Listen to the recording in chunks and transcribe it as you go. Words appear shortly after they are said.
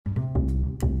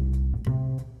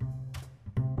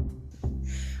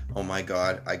Oh my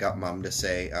God, I got Mom to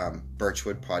say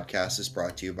Birchwood Podcast is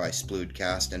brought to you by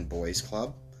Sploodcast and Boys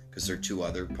Club, because they're two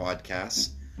other podcasts.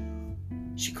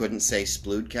 She couldn't say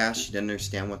Sploodcast. She didn't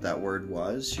understand what that word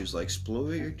was. She was like,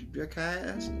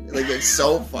 Sploodcast? Like, it's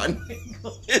so funny.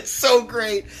 It's so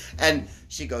great. And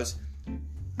she goes,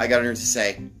 I got her to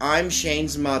say, I'm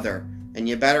Shane's mother, and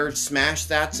you better smash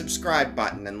that subscribe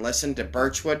button and listen to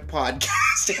Birchwood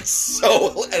Podcast. It's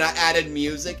so... And I added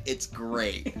music. It's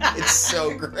great. It's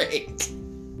so great.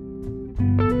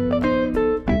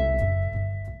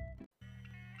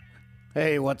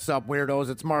 Hey, what's up, weirdos?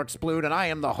 It's Mark Splood, and I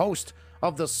am the host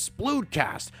of the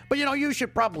Sploodcast. But you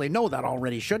should probably know that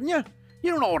already, shouldn't you?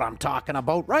 You know what I'm talking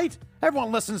about, right?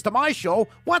 Everyone listens to my show.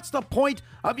 What's the point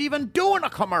of even doing a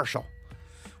commercial?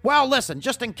 Well, listen,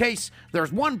 just in case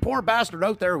there's one poor bastard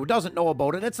out there who doesn't know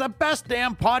about it, it's the best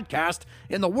damn podcast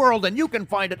in the world, and you can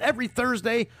find it every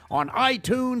Thursday on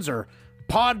iTunes or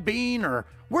Podbean or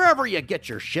wherever you get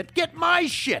your shit. Get my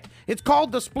shit. It's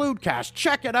called the Sploodcast.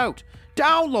 Check it out.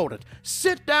 Download it.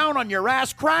 Sit down on your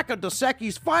ass, crack a Dos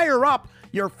Equis, fire up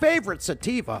your favorite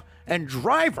sativa, and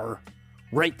drive her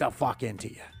right the fuck into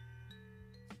you.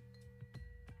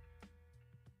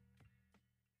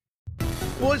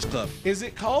 Boys Club. Is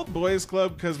it called Boys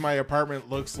Club because my apartment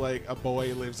looks like a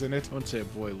boy lives in it? I wouldn't say a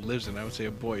boy lives in it. I would say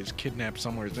a boy is kidnapped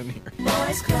somewhere in here.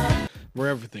 Boys Club. We're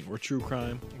everything. We're true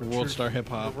crime. We're World Star Hip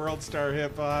Hop. We're World Star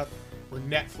Hip Hop. We're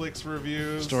Netflix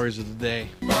reviews. Stories of the day.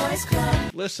 Boys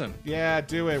Club. Listen. Yeah,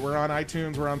 do it. We're on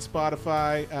iTunes. We're on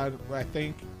Spotify. I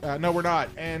think. No, we're not.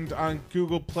 And on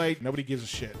Google Play. Nobody gives a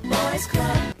shit. Boys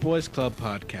Club. Boys Club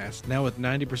podcast. Now with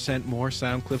 90% more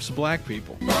sound clips of black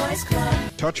people. Boys Club.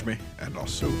 Touch me, and I'll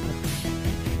sue.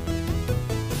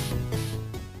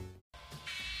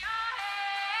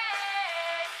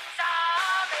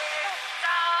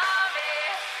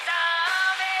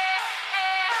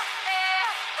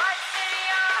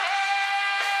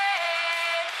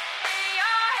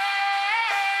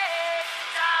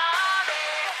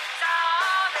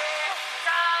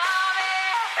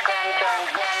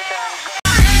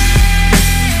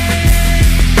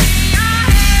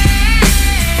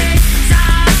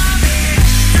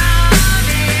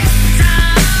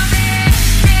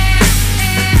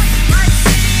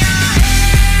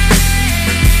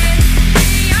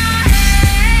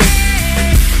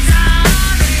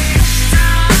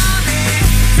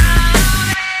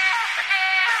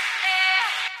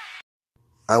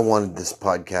 I wanted this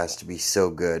podcast to be so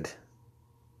good.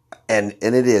 And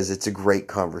it is. It's a great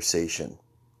conversation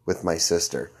with my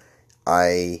sister.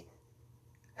 I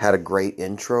had a great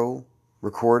intro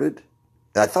recorded.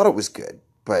 I thought it was good,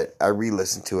 but I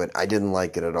re-listened to it. I didn't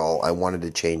like it at all. I wanted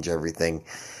to change everything.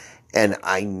 And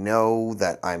I know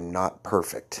that I'm not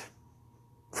perfect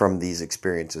from these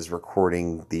experiences,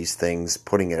 recording these things,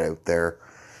 putting it out there.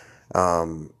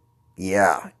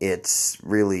 Yeah, it's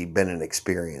really been an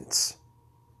experience.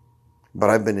 But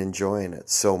I've been enjoying it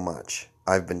so much.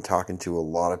 I've been talking to a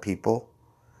lot of people.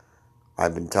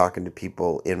 I've been talking to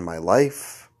people in my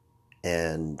life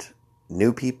and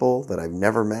new people that I've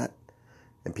never met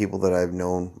and people that I've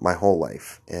known my whole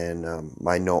life. And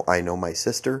I know my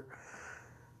sister.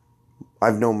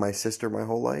 I've known my sister my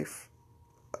whole life.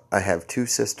 I have two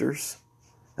sisters,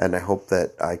 and I hope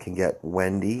that I can get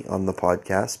Wendy on the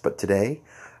podcast. But today,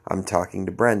 I'm talking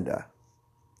to Brenda.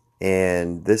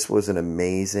 And this was an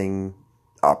amazing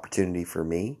opportunity for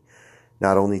me,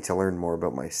 not only to learn more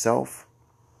about myself,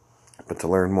 but to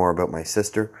learn more about my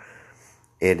sister.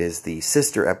 It is the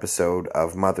sister episode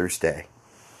of Mother's Day,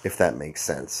 if that makes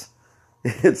sense.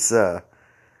 It's,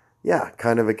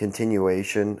 kind of a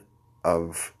continuation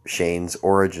of Shane's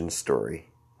origin story.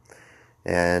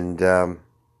 And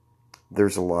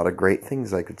there's a lot of great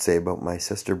things I could say about my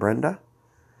sister Brenda.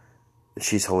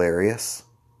 She's hilarious.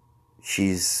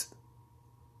 She's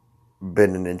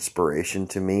been an inspiration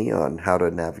to me on how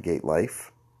to navigate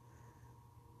life.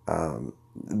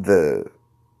 The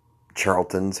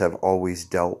Charltons have always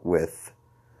dealt with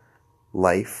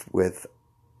life with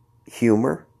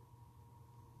humor,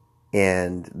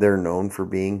 and they're known for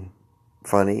being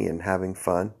funny and having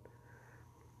fun.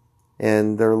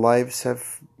 And their lives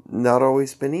have not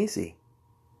always been easy,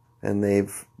 and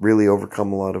they've really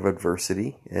overcome a lot of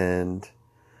adversity, and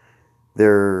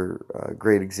they're a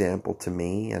great example to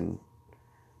me and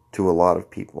to a lot of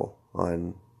people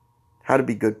on how to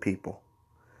be good people.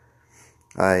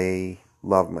 I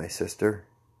love my sister,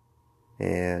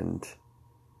 and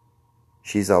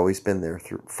she's always been there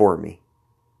for me,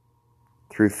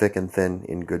 through thick and thin,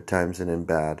 in good times and in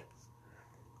bad.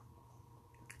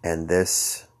 And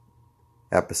this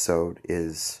episode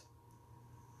is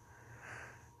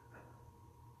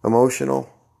emotional,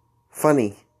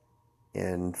 funny,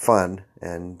 and fun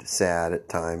and sad at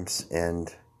times,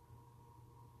 and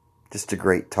just a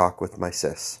great talk with my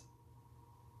sis.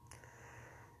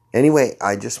 Anyway,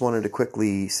 I just wanted to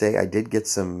quickly say I did get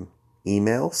some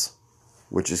emails,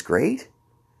 which is great.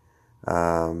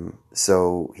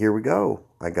 So here we go.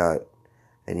 I got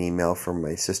an email from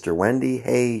my sister Wendy.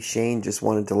 Hey, Shane, just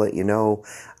wanted to let you know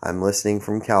I'm listening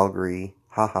from Calgary.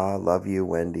 Haha, love you,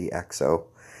 Wendy XO.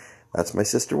 That's my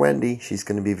sister Wendy. She's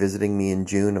going to be visiting me in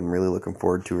June. I'm really looking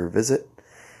forward to her visit.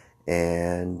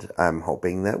 And I'm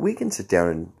hoping that we can sit down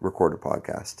and record a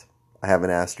podcast. I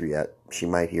haven't asked her yet. She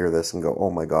might hear this and go,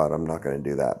 oh my God, I'm not going to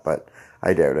do that. But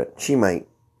I doubt it. She might.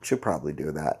 She'll probably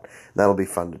do that. That'll be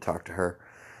fun to talk to her.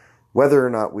 Whether or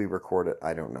not we record it,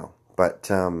 I don't know. But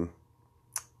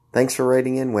thanks for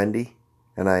writing in, Wendy.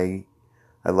 And I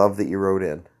love that you wrote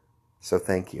in. So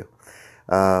thank you.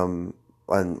 And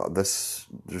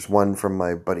there's one from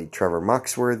my buddy Trevor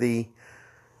Muxworthy.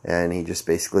 And he just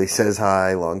basically says,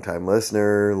 hi, long-time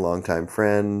listener, long-time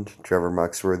friend, Trevor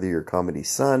Muxworthy, your comedy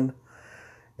son.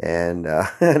 And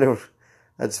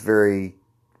that's very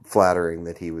flattering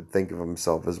that he would think of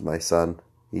himself as my son.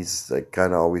 He's like,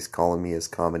 kind of always calling me his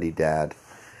comedy dad.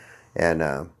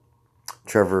 And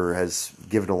Trevor has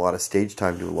given a lot of stage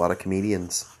time to a lot of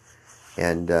comedians.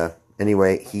 And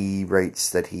anyway, he writes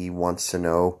that he wants to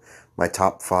know my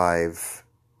top 5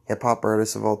 hip-hop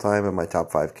artists of all time and my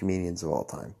top 5 comedians of all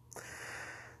time.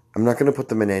 I'm not going to put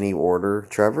them in any order,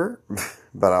 Trevor,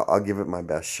 but I'll give it my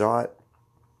best shot.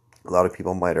 A lot of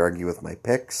people might argue with my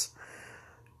picks.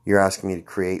 You're asking me to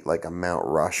create like a Mount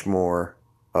Rushmore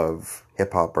of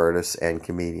hip-hop artists and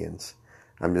comedians.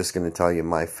 I'm just going to tell you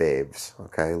my faves,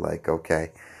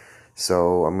 okay?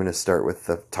 So I'm going to start with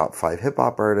the top 5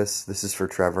 hip-hop artists. This is for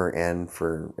Trevor and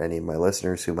for any of my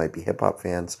listeners who might be hip-hop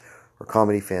fans or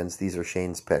comedy fans. These are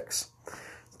Shane's picks.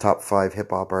 Top 5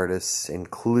 hip-hop artists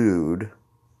include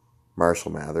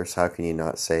Marshall Mathers. How can you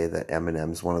not say that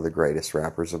Eminem's one of the greatest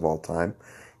rappers of all time?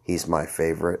 He's my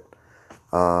favorite.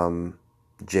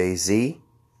 Jay-Z.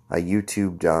 I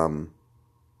YouTubed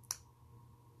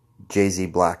Jay-Z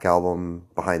Black Album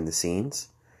behind the scenes.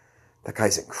 That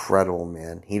guy's incredible,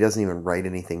 man. He doesn't even write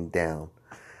anything down.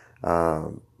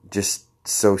 Just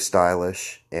so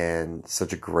stylish and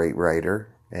such a great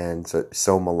writer and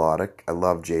so melodic. I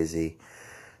love Jay-Z.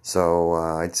 So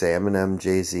I'd say Eminem,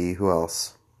 Jay-Z. Who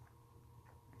else?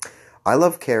 I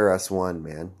love KRS-One,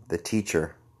 man. The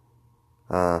Teacher.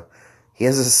 He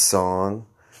has a song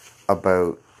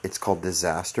about, it's called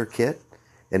Disaster Kit,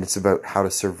 and it's about how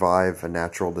to survive a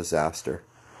natural disaster.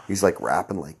 He's like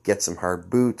rapping like, get some hard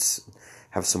boots,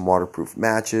 have some waterproof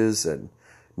matches, and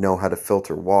know how to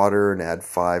filter water and add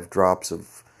 5 drops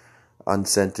of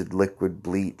unscented liquid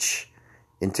bleach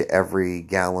into every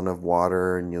gallon of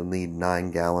water, and you'll need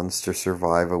 9 gallons to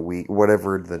survive a week.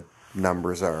 Whatever the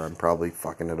numbers are, I'm probably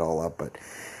fucking it all up, but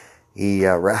he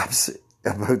raps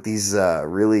about these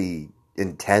really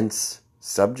intense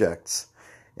subjects,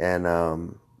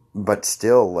 and but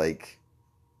still like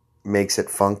makes it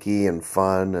funky and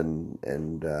fun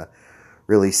and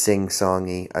really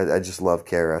sing-songy. I just love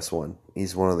KRS-One.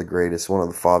 He's one of the greatest, one of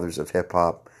the fathers of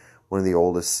hip-hop, one of the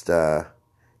oldest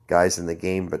guys in the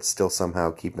game, but still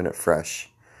somehow keeping it fresh.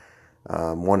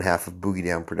 One half of Boogie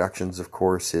Down Productions, of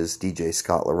course, is DJ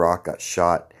Scott LaRock got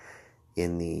shot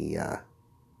in the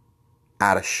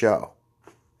at a show,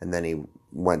 and then he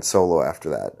went solo after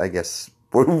that. I guess,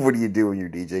 what do you do when your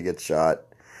DJ gets shot?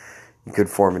 You could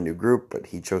form a new group, but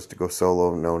he chose to go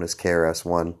solo, known as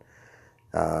KRS-One.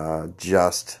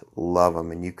 Just love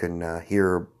him, and you can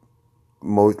hear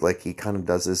like he kind of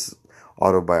does his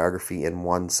autobiography in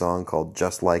one song called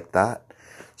Just Like That.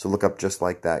 So look up Just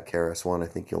Like That, KRS-One. I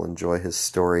think you'll enjoy his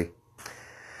story.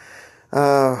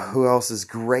 Who else is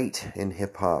great in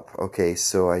hip-hop? Okay,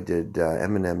 so I did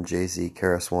Eminem, Jay-Z,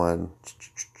 KRS-One.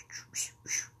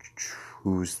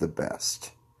 Who's the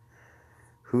best?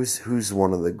 Who's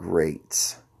one of the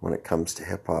greats when it comes to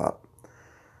hip-hop?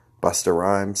 Busta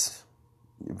Rhymes.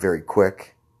 Very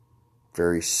quick.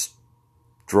 Very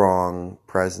strong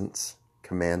presence.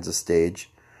 Commands a stage.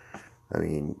 I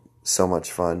mean, so much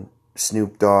fun.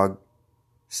 Snoop Dogg.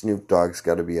 Snoop Dogg's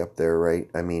got to be up there, right?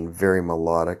 I mean, very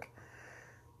melodic.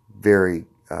 Very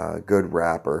good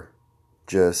rapper.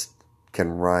 Just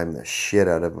can rhyme the shit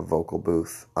out of a vocal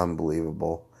booth.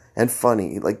 Unbelievable. And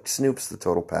funny. Like, Snoop's the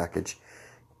total package.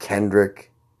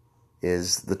 Kendrick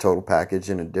is the total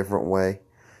package in a different way.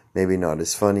 Maybe not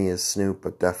as funny as Snoop,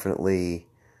 but definitely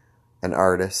an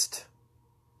artist.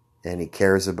 And he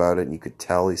cares about it, and you could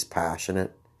tell he's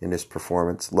passionate in his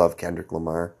performance. Love Kendrick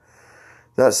Lamar.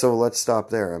 So let's stop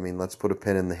there. I mean, let's put a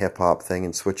pin in the hip-hop thing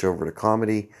and switch over to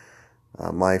comedy.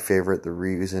 My favorite, the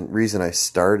reason I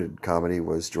started comedy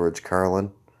was George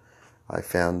Carlin. I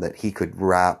found that he could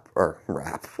rap.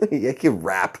 He could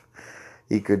rap.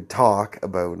 He could talk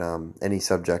about any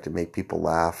subject and make people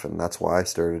laugh, and that's why I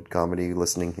started comedy. I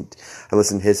listened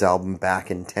to his album Back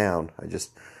in Town. I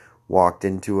just walked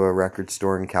into a record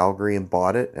store in Calgary and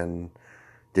bought it, and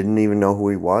didn't even know who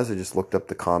he was. I just looked up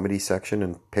the comedy section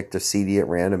and picked a CD at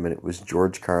random, and it was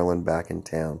George Carlin, Back in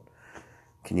Town.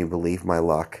 Can you believe my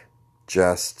luck?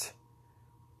 Just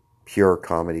pure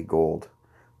comedy gold,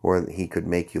 where he could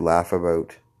make you laugh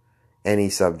about any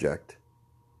subject,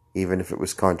 even if it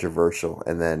was controversial,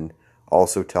 and then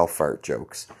also tell fart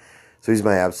jokes. So he's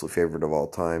my absolute favorite of all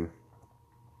time.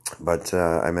 But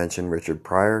I mentioned Richard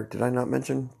Pryor. Did I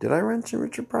mention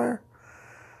Richard Pryor?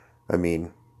 I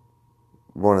mean,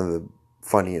 one of the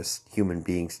funniest human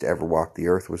beings to ever walk the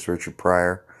earth was Richard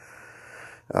Pryor.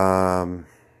 Doug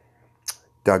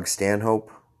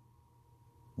Stanhope,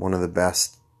 one of the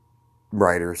best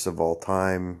writers of all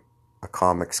time, a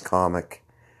comic's comic.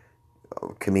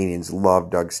 Comedians love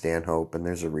Doug Stanhope, and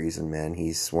there's a reason, man.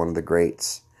 He's one of the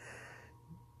greats.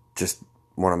 Just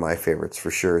one of my favorites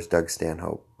for sure is Doug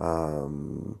Stanhope.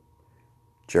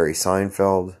 Jerry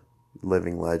Seinfeld,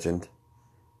 living legend.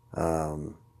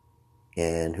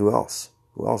 And who else?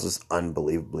 Who else is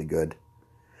unbelievably good?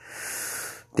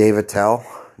 Dave Attell.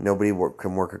 Nobody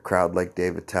can work a crowd like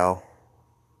Dave Attell.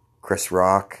 Chris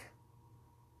Rock.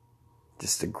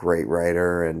 Just a great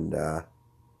writer and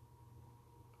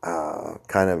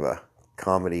kind of a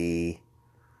comedy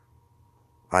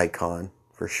icon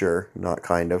for sure. Not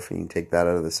kind of. You can take that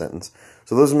out of the sentence.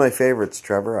 So those are my favorites,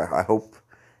 Trevor. I hope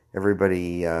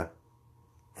everybody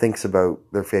thinks about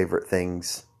their favorite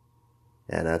things.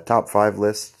 And a top 5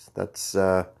 list, that's,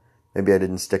 maybe I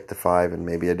didn't stick to 5 and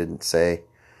maybe I didn't say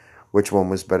which one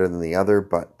was better than the other.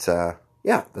 But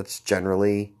yeah, those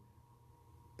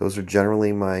are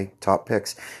generally my top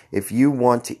picks. If you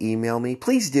want to email me,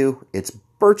 please do. It's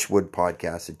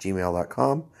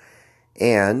birchwoodpodcast@gmail.com.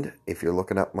 And if you're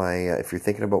looking up if you're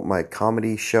thinking about my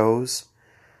comedy shows,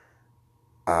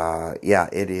 yeah,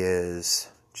 it is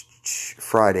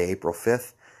Friday, April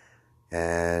 5th.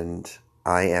 And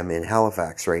I am in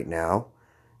Halifax right now.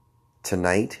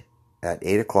 Tonight at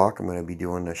 8 o'clock, I'm going to be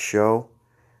doing a show.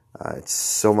 It's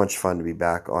so much fun to be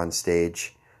back on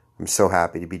stage. I'm so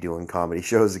happy to be doing comedy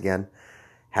shows again.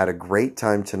 Had a great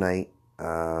time tonight.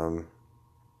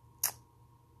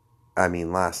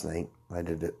 Last night. I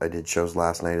did shows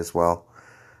last night as well.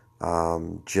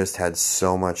 Just had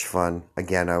so much fun.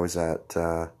 Again, I was at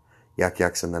Yuck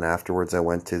Yucks, and then afterwards I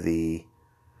went to the,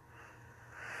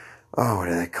 what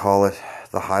do they call it?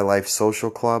 The High Life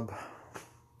Social Club,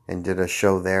 and did a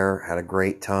show there. Had a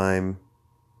great time.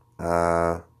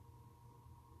 Yeah,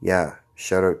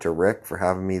 shout out to Rick for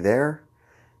having me there.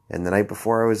 And the night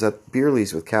before I was at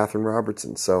Beerley's with Catherine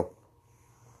Robertson. So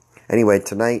anyway,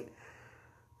 tonight,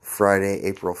 Friday,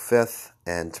 April 5th,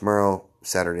 and tomorrow,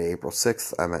 Saturday, April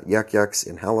 6th, I'm at Yuck Yucks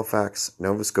in Halifax,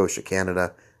 Nova Scotia,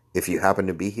 Canada. If you happen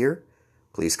to be here,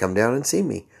 please come down and see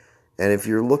me. And if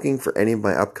you're looking for any of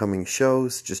my upcoming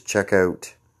shows, just check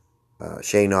out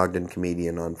Shane Ogden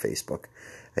Comedian on Facebook,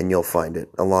 and you'll find it,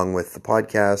 along with the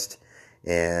podcast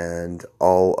and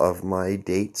all of my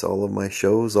dates, all of my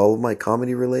shows, all of my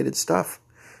comedy-related stuff.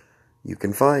 You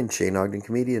can find Shane Ogden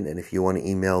Comedian, and if you want to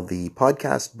email the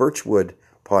podcast,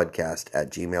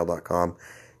 birchwoodpodcast@gmail.com,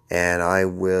 and I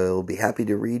will be happy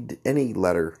to read any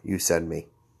letter you send me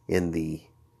in the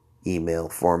email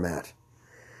format.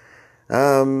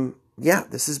 Yeah,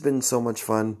 this has been so much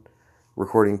fun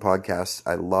recording podcasts.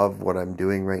 I love what I'm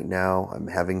doing right now. I'm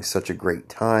having such a great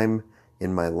time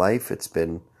in my life. It's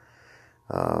been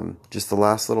just the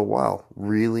last little while.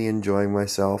 Really enjoying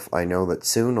myself. I know that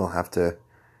soon I'll have to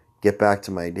get back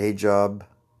to my day job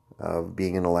of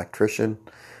being an electrician.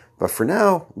 But for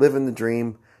now, living the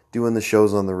dream, doing the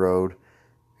shows on the road,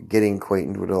 getting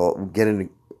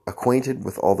acquainted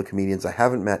with all the comedians I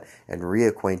haven't met, and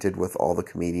reacquainted with all the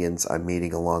comedians I'm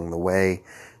meeting along the way.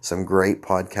 Some great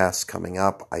podcasts coming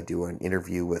up. I do an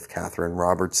interview with Catherine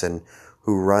Robertson,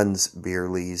 who runs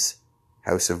Beerley's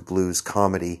House of Blues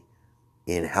Comedy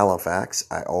in Halifax.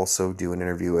 I also do an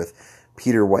interview with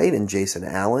Peter White and Jason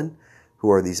Allen,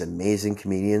 who are these amazing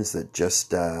comedians that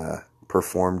just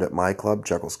performed at my club,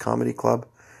 Chuckles Comedy Club.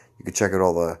 You can check out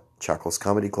all the Chuckles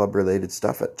Comedy Club related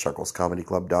stuff at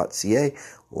chucklescomedyclub.ca.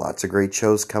 Lots of great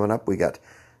shows coming up. We got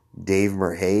Dave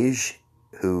Merhage,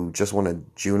 who just won a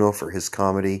Juno for his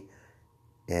comedy,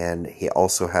 and he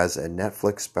also has a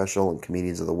Netflix special on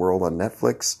Comedians of the World on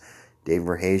Netflix. Dave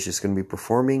Merhage is going to be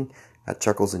performing at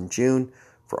Chuckles in June.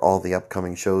 For all the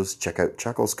upcoming shows, check out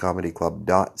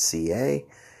chucklescomedyclub.ca.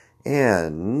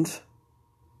 And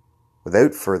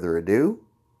without further ado,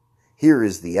 here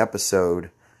is the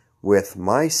episode with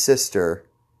my sister,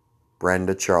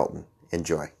 Brenda Charlton.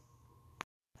 Enjoy.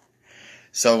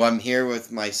 So I'm here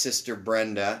with my sister,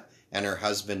 Brenda, and her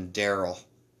husband, Daryl,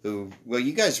 who, well,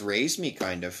 you guys raised me,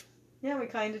 kind of. Yeah, we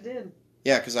kind of did.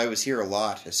 Yeah, because I was here a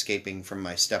lot, escaping from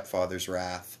my stepfather's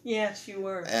wrath. Yes, you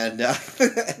were. And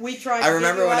We tried. I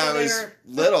remember to when get you I out of was there.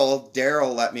 little,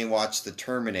 Daryl let me watch The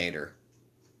Terminator.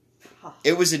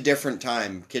 It was a different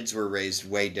time. Kids were raised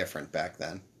way different back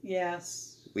then.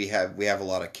 Yes. We have a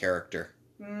lot of character.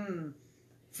 Mm.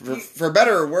 For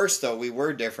better or worse, though, we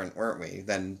were different, weren't we,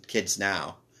 than kids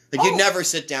now? Like, you'd never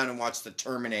sit down and watch The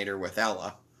Terminator with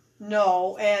Ella.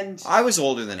 No, and I was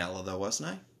older than Ella, though, wasn't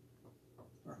I?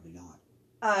 Probably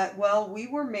not. well, we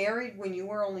were married when you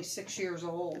were only 6 years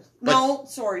old. No,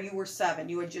 sorry, you were 7.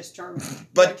 You had just turned.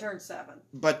 But- I turned 7.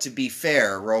 But to be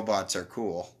fair, robots are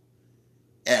cool.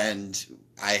 And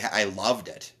I loved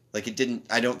it. Like,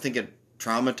 I don't think it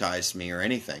traumatized me or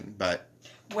anything, but...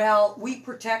 Well, we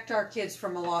protect our kids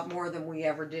from a lot more than we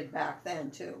ever did back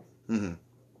then, too. Mm-hmm.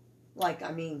 Like,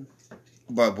 I mean,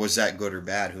 But was that good or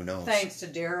bad? Who knows? thanks to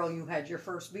Daryl, you had your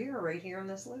first beer right here in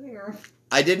this living room.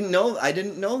 I didn't know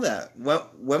that.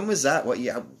 When was that? What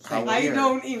year? How old I were you?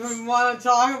 don't even want to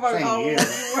talk about Same how old year.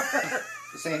 you were.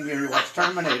 The same year we watched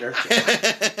Terminator.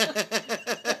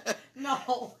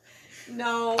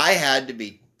 No. I had to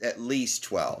be at least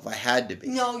 12. I had to be.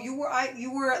 No, you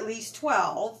were at least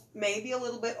 12, maybe a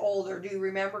little bit older. Do you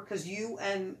remember? Because you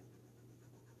and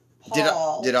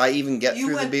Paul... Did I even get You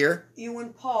through the went- beer? You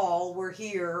and Paul were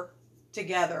here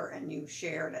together and you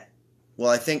shared it. Well,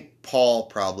 I think Paul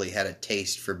probably had a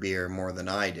taste for beer more than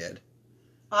I did.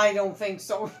 I don't think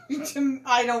so.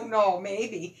 I don't know.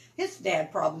 Maybe. His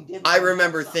dad probably did. I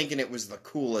remember thinking it was the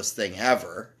coolest thing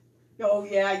ever. Oh,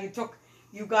 yeah.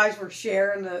 You guys were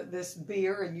sharing this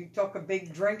beer and you took a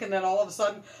big drink and then all of a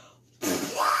sudden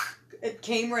it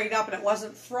came right up and it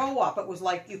wasn't throw up. It was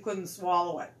like you couldn't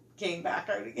swallow it. Came back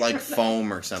out again. Like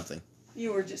foam or something.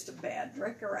 You were just a bad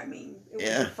drinker. I mean, it was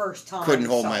Yeah. your first time. Couldn't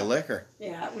hold so- my liquor.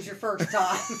 Yeah, it was your first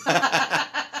time.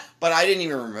 But I didn't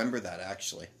even remember that,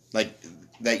 actually. Like,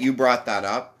 that you brought that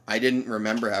up. I didn't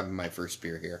remember having my first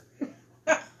beer here.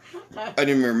 I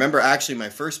didn't remember. Actually, my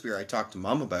first beer I talked to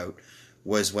Mom about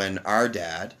was when our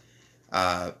dad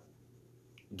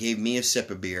gave me a sip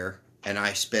of beer and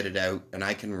I spit it out. And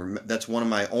I can that's one of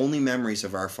my only memories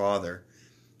of our father,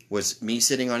 was me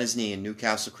sitting on his knee in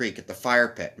Newcastle Creek at the fire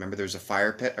pit. Remember, there's a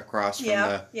fire pit across from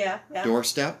yeah.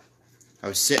 doorstep. I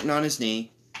was sitting on his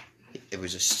knee. It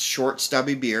was a short,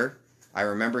 stubby beer. I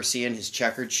remember seeing his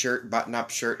checkered shirt,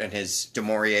 button-up shirt, and his De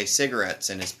Maurier cigarettes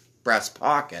in his breast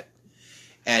pocket.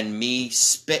 And me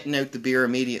spitting out the beer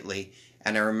immediately.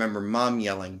 And I remember Mom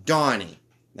yelling, "Donnie!"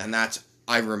 And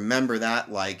I remember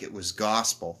that like it was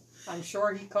gospel. I'm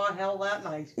sure he caught hell that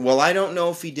night. Well, I don't know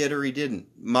if he did or he didn't.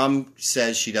 Mom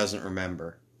says she doesn't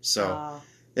remember. So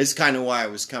it's kind of why I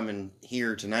was coming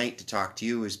here tonight to talk to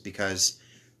you, is because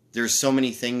there's so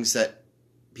many things that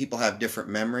people have different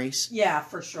memories. Yeah,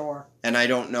 for sure. And I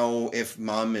don't know if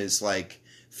Mom is like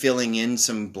filling in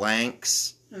some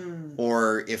blanks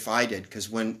or if I did. Because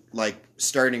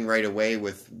starting right away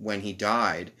with when he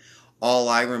died, all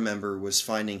I remember was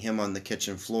finding him on the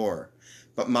kitchen floor.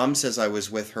 But Mom says I was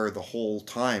with her the whole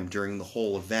time during the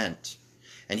whole event.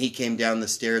 And he came down the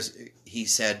stairs. He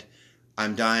said,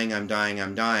 "I'm dying, I'm dying,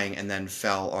 I'm dying," and then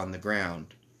fell on the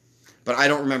ground. But I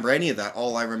don't remember any of that.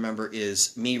 All I remember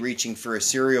is me reaching for a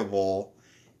cereal bowl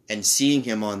and seeing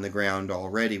him on the ground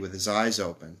already with his eyes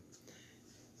open.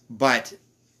 But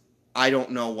I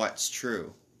don't know what's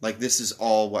true. Like, this is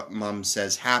all what Mom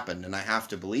says happened, and I have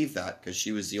to believe that because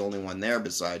she was the only one there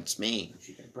besides me.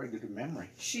 She got a pretty good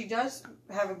memory. She does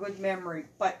have a good memory,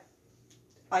 but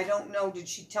I don't know. Did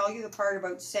she tell you the part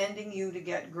about sending you to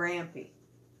get Grampy?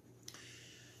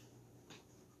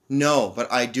 No,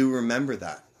 but I do remember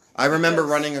that. I remember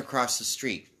Because- running across the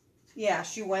street. Yeah,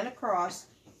 she went across,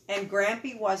 and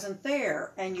Grampy wasn't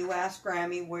there. And you asked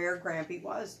Grammy where Grampy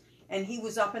was, and he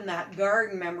was up in that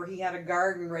garden. Remember, he had a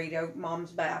garden right out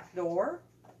Mom's back door.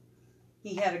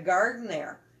 He had a garden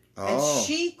there. Oh. And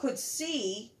she could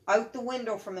see out the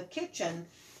window from the kitchen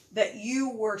that you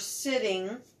were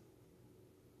sitting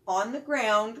on the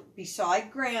ground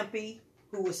beside Grampy,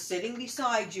 who was sitting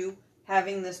beside you,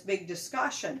 having this big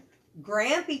discussion.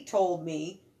 Grampy told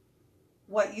me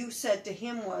what you said to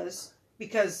him was,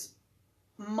 because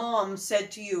Mom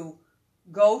said to you,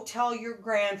 "Go tell your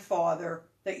grandfather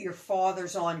that your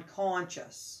father's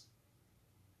unconscious."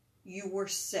 You were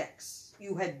 6.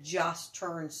 You had just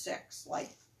turned 6,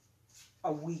 like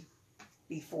a week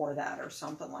before that or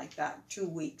something like that. 2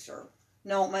 weeks or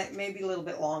no, maybe a little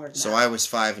bit longer than So that. I was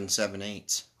 5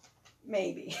 7/8.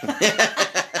 Maybe.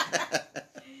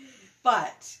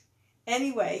 But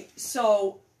anyway,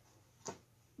 so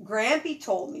Grampy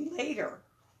told me later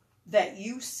that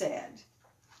you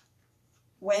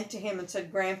went to him and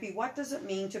said, Grampy, what does it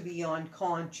mean to be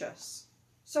unconscious?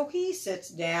 So he sits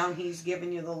down, he's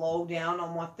giving you the lowdown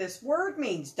on what this word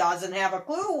means. Doesn't have a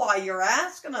clue why you're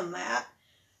asking him that.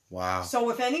 Wow.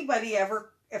 So if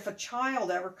a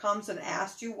child ever comes and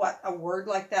asks you what a word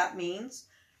like that means,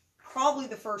 probably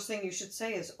the first thing you should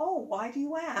say is, oh, why do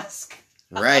you ask?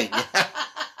 Right.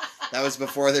 That was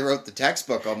before they wrote the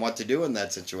textbook on what to do in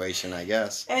that situation, I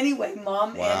guess. Anyway,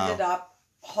 Mom Wow. ended up,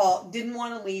 didn't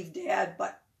want to leave Dad,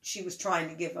 but she was trying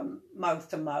to give him mouth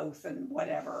to mouth and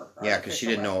whatever. Yeah, because she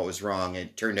didn't know it was wrong.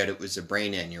 It turned out it was a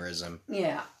brain aneurysm.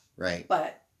 Yeah, Right.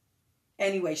 but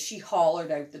anyway, she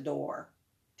hollered out the door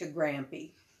to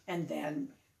Grampy and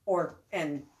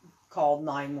called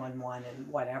 911 and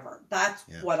whatever. That's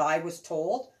what I was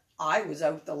told. I was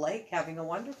out the lake having a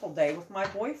wonderful day with my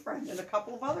boyfriend and a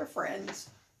couple of other friends.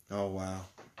 Oh, wow.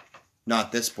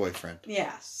 Not this boyfriend.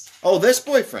 Yes. Oh, this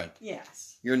boyfriend.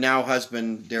 Yes. Your now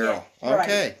husband, Daryl. Yeah,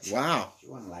 Okay. right. Wow. She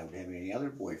wasn't allowed to have any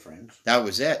other boyfriends. That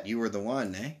was it. You were the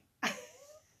one, eh?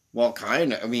 Well,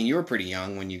 kind of. I mean, you were pretty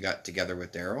young when you got together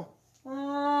with Daryl.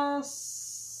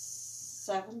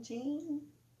 17?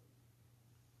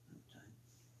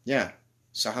 Yeah.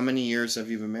 So how many years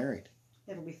have you been married?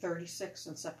 It'll be 36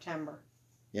 in September.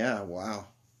 Yeah, wow.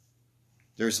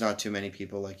 There's not too many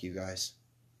people like you guys.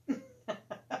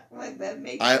 Like that,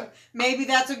 maybe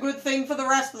that's a good thing for the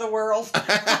rest of the world.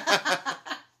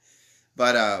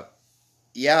 But,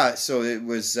 yeah, so it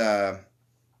was,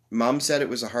 Mom said it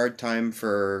was a hard time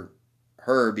for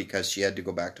her because she had to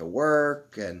go back to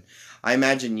work. And I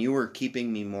imagine you were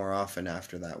keeping me more often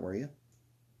after that, were you?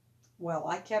 Well,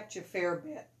 I kept you a fair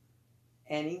bit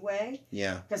anyway.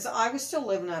 Yeah. Because I was still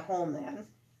living at home then.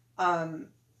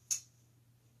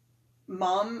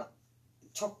 Mom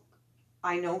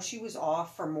I know she was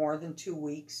off for more than 2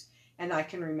 weeks, and I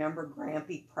can remember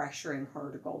Grampy pressuring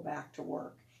her to go back to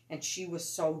work. And she was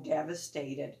so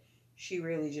devastated, she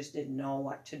really just didn't know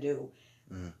what to do.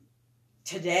 Mm.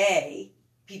 Today,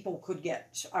 people could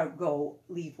go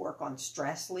leave work on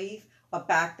stress leave, but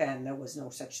back then there was no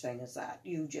such thing as that.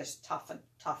 You just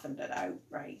toughened it out,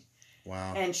 right?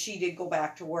 Wow. And she did go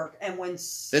back to work. And when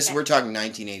We're talking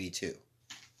 1982.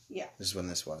 Yeah. This is when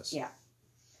this was. Yeah.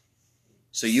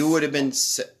 So you would have been,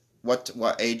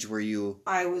 what age were you?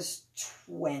 I was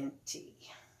 20.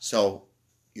 So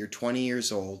you're 20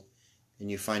 years old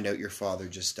and you find out your father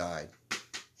just died.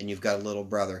 And you've got a little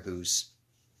brother who's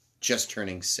just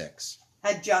turning 6.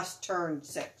 Had just turned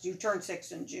 6. You turned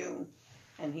 6 in June,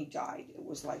 and he died. It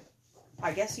was like,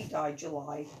 I guess he died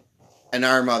July And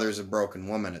our mother's a broken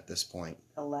woman at this point.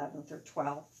 11th or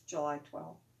 12th, July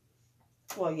 12th.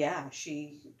 Well, yeah,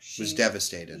 she Was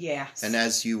devastated. Yes. And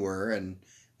as you were, and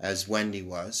as Wendy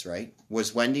was, right?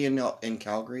 Was Wendy in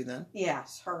Calgary then?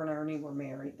 Yes, her and Ernie were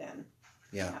married then.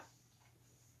 Yeah.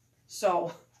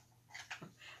 So,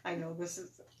 I know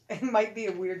it might be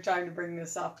a weird time to bring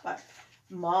this up, but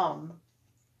Mom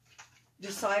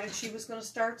decided she was going to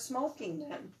start smoking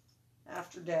then,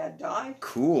 after Dad died.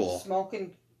 Cool.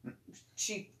 Smoking,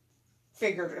 she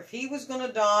figured if he was going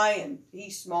to die and he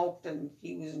smoked and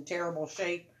he was in terrible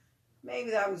shape,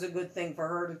 maybe that was a good thing for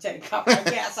her to take up, I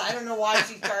guess. I don't know why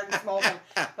she started smoking,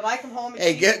 but I come home and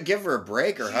Hey, give her a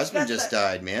break. Her husband just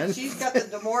died, man. She's got the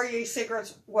Demorier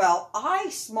cigarettes. Well, I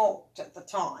smoked at the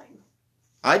time.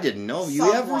 I didn't know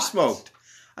you ever Somewhat. smoked.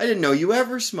 I didn't know you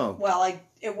ever smoked. Well, I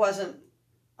wasn't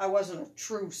a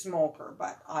true smoker,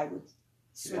 but I would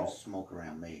She didn't smoke. smoke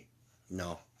around me.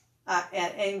 No. And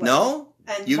anyway, No?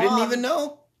 and You didn't Mom even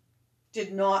know?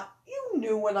 did not. You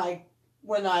knew when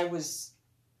I was.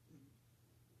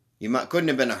 You couldn't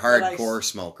have been a But I- hardcore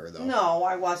smoker, though. No,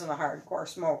 I wasn't a hardcore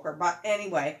smoker. But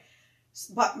anyway,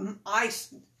 but I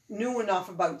knew enough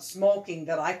about smoking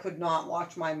that I could not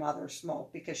watch my mother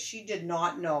smoke because she did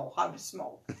not know how to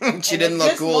smoke. She And didn't it look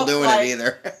just cool looked doing like- it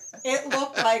either. It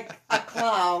looked like a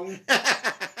clown.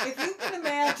 If you can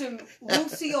imagine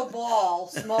Lucille Ball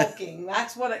smoking,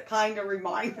 that's what it kind of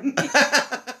reminded me.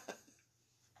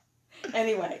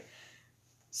 Anyway,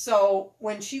 so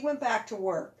when she went back to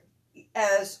work,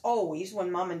 as always,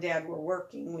 when Mom and Dad were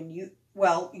working,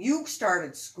 you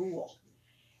started school.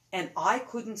 And I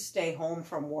couldn't stay home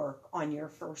from work on your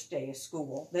first day of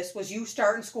school. This was you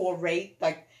starting school right,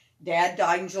 like Dad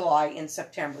died in July. In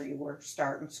September, you were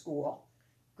starting school.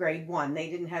 Grade 1. They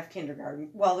didn't have kindergarten.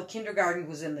 Well, the kindergarten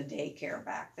was in the daycare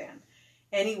back then.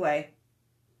 Anyway,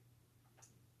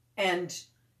 And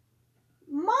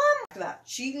Mom, that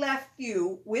she left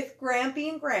you with Grampy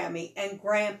and Grammy, and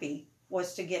Grampy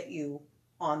was to get you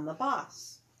on the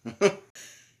bus.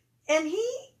 And he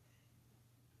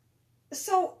missed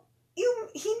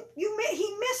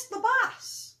the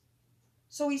bus.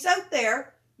 So he's out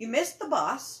there, you missed the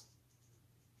bus,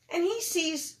 and he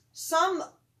sees some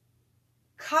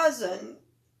cousin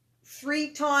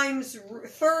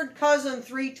third cousin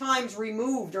 3 times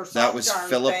removed or something. That was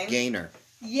Philip thing. Gaynor.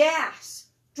 Yes.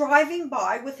 Driving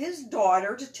by with his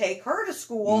daughter to take her to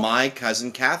school. My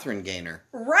cousin Catherine Gaynor.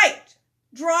 Right.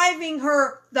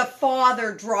 The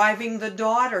father driving the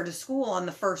daughter to school on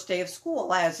the first day of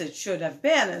school, as it should have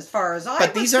been, as far as I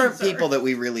But these aren't concerned. people that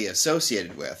we really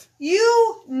associated with.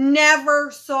 You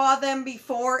never saw them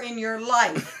before in your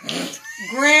life.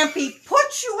 Grampy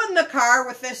puts you in the car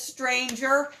with this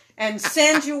stranger and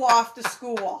sends you off to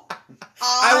school.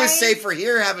 I was safer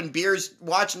here having beers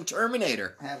watching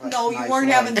Terminator. Have a No, you nice weren't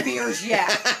life. having beers yet.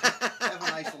 Have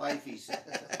a nice life, he said.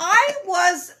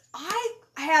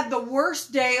 I had the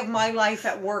worst day of my life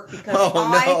at work because Oh,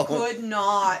 I no. could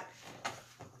not.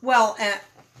 Well,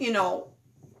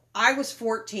 I was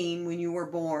 14 when you were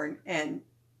born, and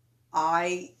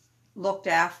I looked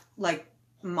after, like,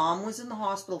 Mom was in the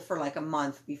hospital for like a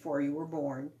month before you were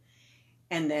born.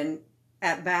 And then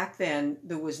back then,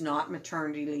 there was not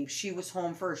maternity leave. She was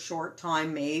home for a short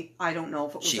time, maybe. I don't know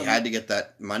if it was She had to get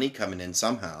that money coming in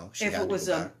somehow. if it was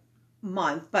a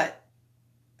month, but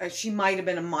she might have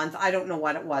been a month. I don't know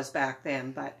what it was back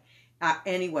then, but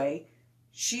anyway,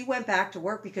 she went back to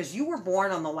work because you were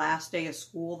born on the last day of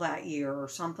school that year or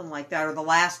something like that, or the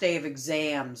last day of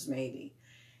exams, maybe.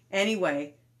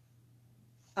 Anyway,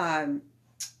 and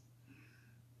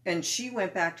she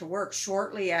went back to work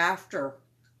shortly after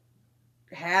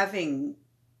having,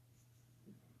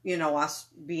 us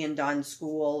being done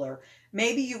school, or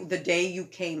maybe the day you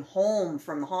came home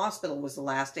from the hospital was the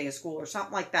last day of school or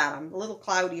something like that. I'm a little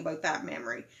cloudy about that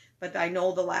memory, but I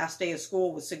know the last day of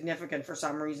school was significant for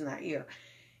some reason that year.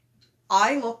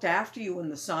 I looked after you in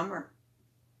the summer.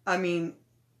 I mean,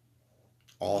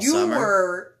 all you summer.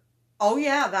 were, oh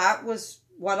yeah, that was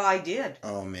what I did.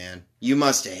 Oh man, you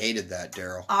must have hated that,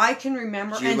 Daryl. I can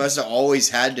remember. You must have always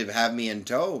had to have me in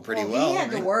tow pretty well. He had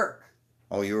to right? work.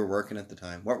 Oh, you were working at the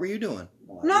time. What were you doing?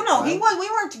 No, he was. We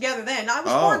weren't together then. I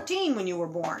was 14 when you were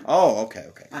born. Oh, okay.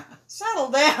 Settle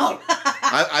down.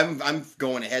 I'm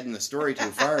going ahead in the story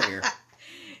too far here.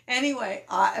 Anyway,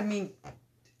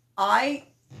 I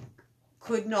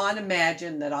could not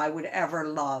imagine that I would ever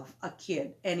love a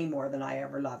kid any more than I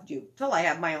ever loved you. Till I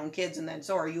had my own kids, and then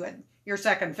sorry, you had your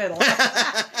second fiddle.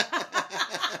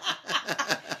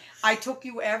 I took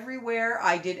you everywhere.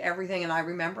 I did everything, and I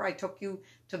remember I took you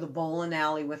to the bowling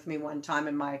alley with me one time,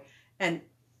 and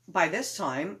by this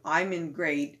time I'm in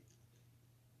grade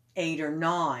 8 or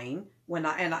 9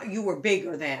 you were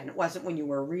bigger then. It wasn't when you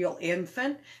were a real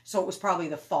infant, so it was probably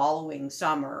the following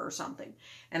summer or something.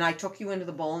 And I took you into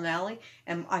the bowling alley,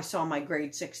 and I saw my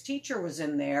grade 6 teacher was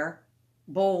in there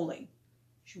bowling.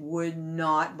 She would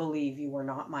not believe you were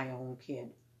not my own kid.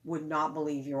 Would not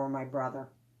believe you were my brother.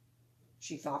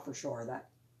 She thought for sure that.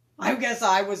 I guess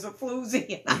I was a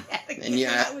floozy, and I had a kid when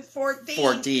I was 14.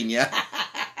 14, yeah.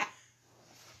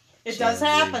 It She does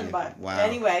wouldn't believe happen, you. but Wow.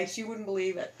 anyway, she wouldn't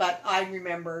believe it. But I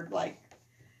remembered, like,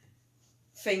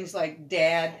 things like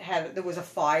there was a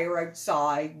fire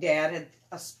outside. Dad had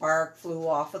a spark flew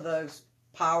off of the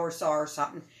power saw or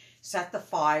something, set the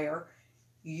fire.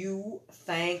 You,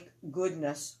 thank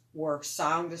goodness, were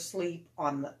sound asleep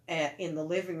in the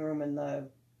living room in the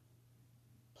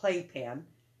playpen.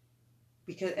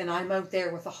 And I'm out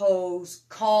there with a hose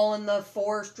calling the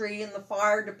forestry and the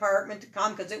fire department to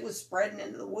come because it was spreading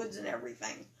into the woods and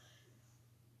everything.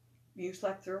 You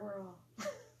slept through it all.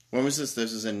 When was this?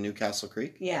 This was in Newcastle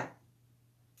Creek? Yeah.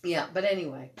 Yeah, but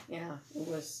anyway, yeah, it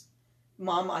was...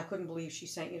 Mom, I couldn't believe she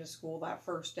sent you to school that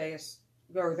first day,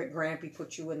 or that Grampy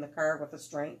put you in the car with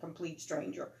a complete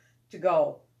stranger to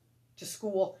go to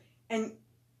school. And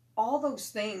all those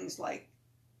things, like,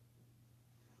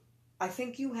 I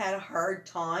think you had a hard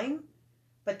time,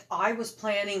 but I was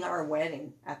planning our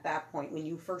wedding at that point when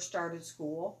you first started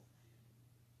school.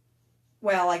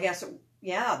 Well, I guess,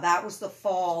 that was the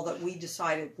fall that we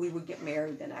decided we would get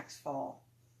married the next fall.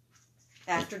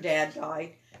 After Dad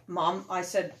died, Mom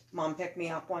picked me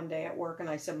up one day at work, and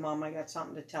I said, Mom, I got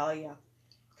something to tell you.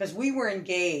 Because we were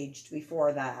engaged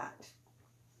before that.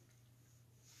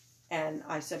 And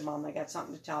I said, Mom, I got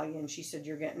something to tell you. And she said,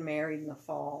 you're getting married in the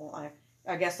fall.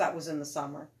 I guess that was in the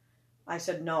summer. I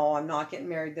said, no, I'm not getting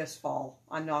married this fall.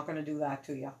 I'm not going to do that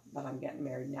to you, but I'm getting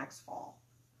married next fall.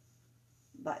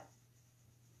 But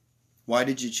Why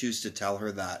did you choose to tell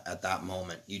her that at that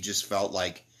moment? You just felt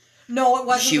like No, it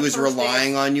wasn't. she the was first day.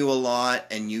 relying on you a lot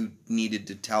and you needed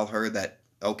to tell her that,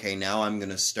 okay, now I'm going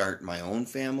to start my own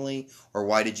family? Or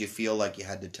why did you feel like you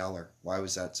had to tell her? Why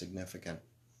was that significant?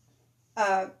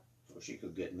 So she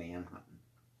could get man hunting.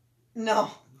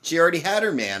 No. She already had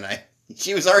her man.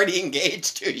 She was already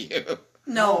engaged to you.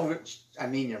 No. I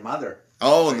mean your mother.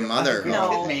 Oh, So the your mother. could No.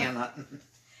 get man hunting.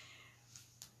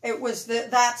 It was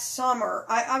that summer.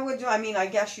 I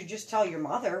guess you just tell your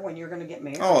mother when you're going to get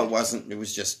married. Oh, it wasn't. It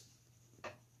was just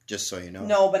so you know.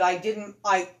 No, but I didn't.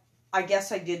 I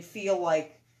guess I did feel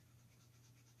like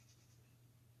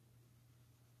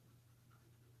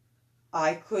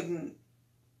I couldn't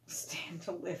stand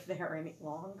to live there any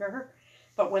longer.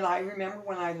 But when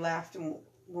I left and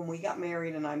when we got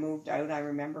married and I moved out, I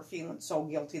remember feeling so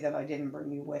guilty that I didn't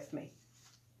bring you with me.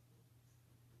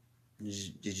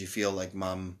 Did you feel like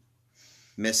Mom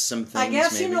missed some things? I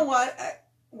guess maybe? you know what.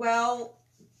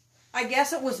 I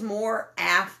guess it was more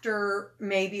after.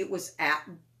 Maybe it was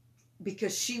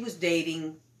because she was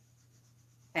dating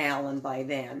Alan by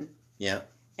then, Yeah.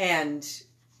 and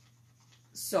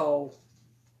so,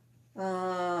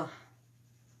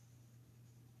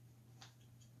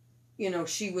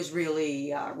 she was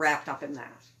really wrapped up in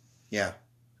that. Yeah.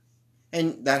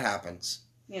 And that happens.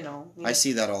 I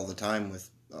see that all the time with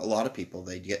a lot of people.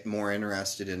 They get more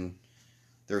interested in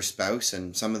their spouse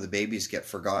and some of the babies get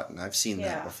forgotten. I've seen that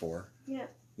Yeah. before. Yeah.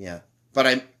 Yeah.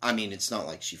 But I mean, it's not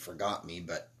like she forgot me,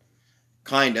 but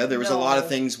kind of. There was a lot of No.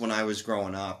 things when I was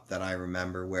growing up that I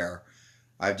remember where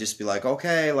I'd just be like,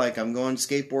 okay, like I'm going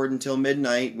skateboard until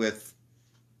midnight with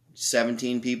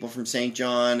 17 people from St.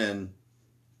 John and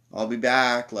I'll be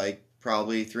back like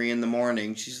probably 3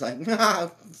 a.m. She's like,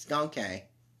 it's okay.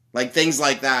 Like things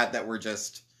like that were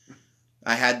just,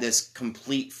 I had this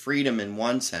complete freedom in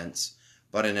one sense,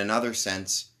 but in another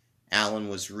sense, Alan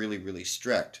was really, really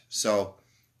strict. So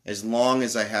as long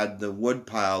as I had the wood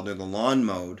piled or the lawn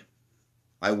mowed,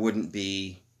 I wouldn't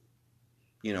be,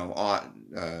 I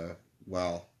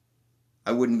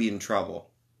wouldn't be in trouble.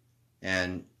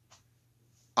 And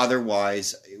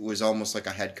otherwise, it was almost like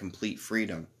I had complete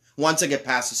freedom. Once I get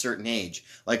past a certain age,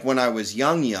 like when I was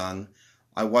young,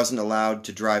 I wasn't allowed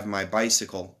to drive my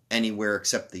bicycle anywhere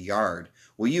except the yard.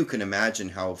 Well, you can imagine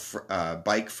how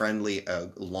bike-friendly a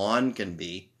lawn can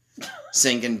be,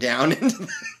 sinking down into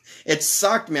it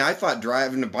sucked me. I thought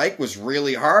driving a bike was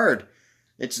really hard.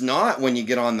 It's not when you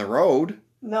get on the road.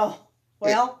 No.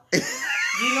 Well,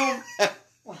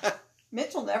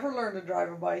 Mitchell never learned to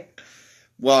drive a bike.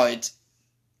 Well,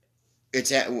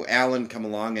 it's Alan come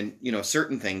along and,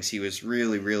 certain things he was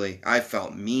really, really, I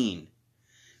felt mean.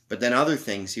 But then other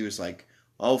things he was like,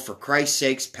 oh, for Christ's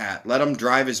sakes, Pat, let him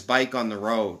drive his bike on the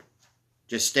road.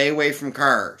 Just stay away from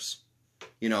cars.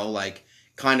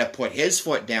 Kind of put his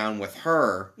foot down with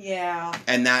her. Yeah.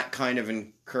 And that kind of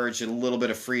encouraged a little bit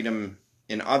of freedom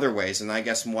in other ways. And I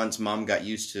guess once Mom got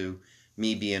used to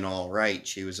me being all right,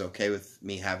 she was okay with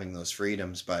me having those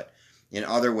freedoms. But in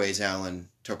other ways, Alan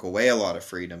took away a lot of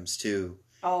freedoms too.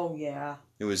 Oh, yeah.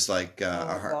 It was like It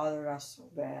bothered us so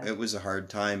bad. it was a hard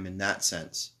time in that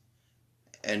sense.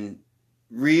 And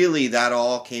really that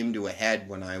all came to a head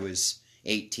when I was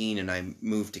 18 and I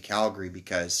moved to Calgary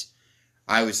because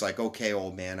I was like, okay,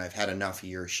 old man, I've had enough of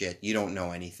your shit. You don't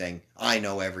know anything. I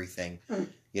know everything. And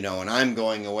I'm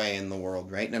going away in the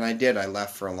world, right? And I did. I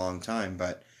left for a long time.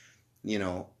 But,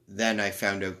 then I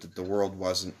found out that the world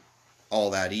wasn't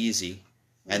all that easy.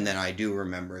 And then I do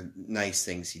remember nice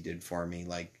things he did for me.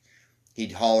 Like,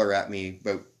 he'd holler at me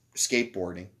about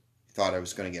skateboarding. Thought I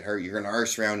was going to get hurt. You're going to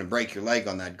arse around and break your leg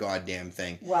on that goddamn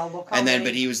thing. Well, look how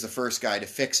But he was the first guy to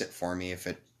fix it for me if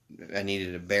I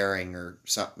needed a bearing or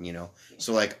something,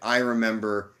 So, like, I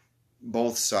remember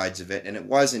both sides of it, and it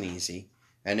wasn't easy,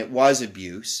 and it was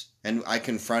abuse, and I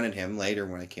confronted him later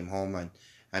when I came home.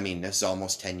 This is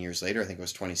almost 10 years later. I think I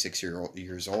was 26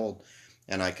 years old,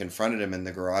 and I confronted him in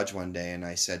the garage one day, and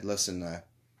I said, listen,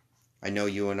 I know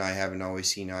you and I haven't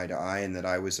always seen eye to eye, and that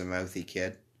I was a mouthy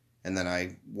kid, and that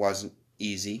I wasn't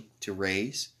easy to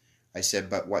raise. I said,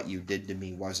 but what you did to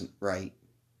me wasn't right.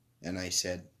 And I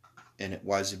said, and it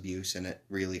was abuse and it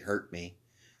really hurt me.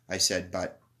 I said,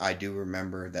 but I do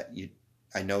remember that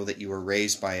I know that you were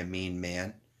raised by a mean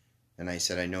man. And I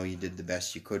said, I know you did the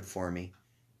best you could for me.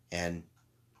 And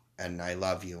I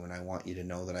love you and I want you to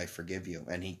know that I forgive you.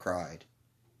 And he cried.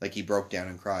 Like he broke down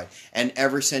and cried. And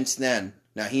ever since then,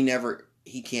 now he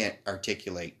can't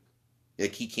articulate.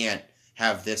 Like he can't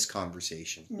have this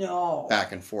conversation. No.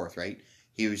 Back and forth, right?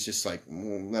 He was just like,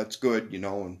 that's good,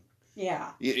 and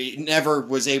Yeah. he never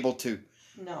was able to.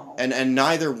 No. And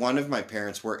neither one of my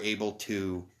parents were able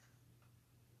to,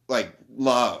 like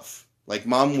love. Like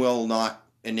Mom will not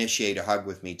initiate a hug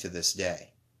with me to this day.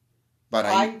 But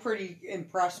I'm pretty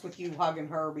impressed with you hugging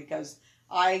her because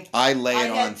I lay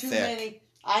it had on too thick. many.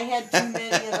 I had too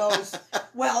many of those.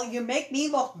 Well, you make me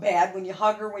look bad when you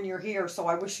hug her when you're here, so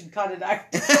I wish you'd cut it out.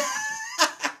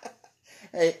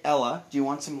 Hey, Ella, do you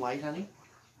want some light, honey?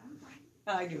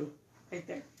 I do, right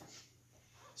there.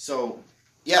 So,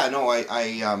 yeah, no,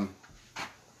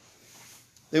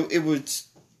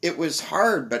 it was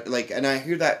hard, but like, and I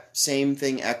hear that same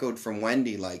thing echoed from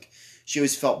Wendy. Like, she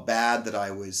always felt bad that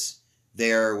I was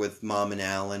there with Mom and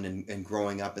Alan and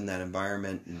growing up in that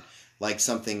environment, and like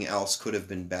something else could have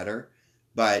been better.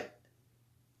 But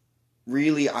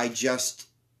really,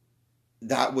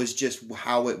 that was just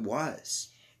how it was.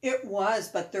 It was,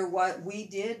 but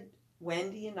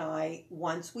Wendy and I,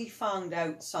 once we found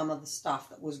out some of the stuff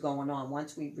that was going on,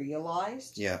 once we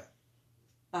realized, Yeah.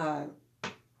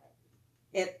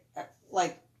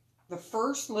 Like, the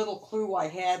first little clue I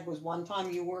had was one time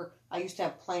I used to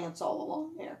have plants all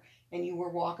along there, and you were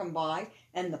walking by,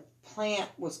 and the plant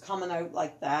was coming out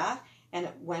like that, and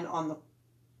it went on the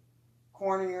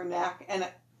corner of your neck, and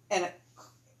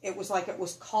it was like it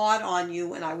was caught on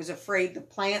you, and I was afraid the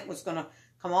plant was going to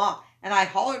come off, and I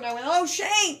hollered, and I went, "Oh,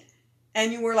 Shane!"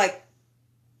 And you were like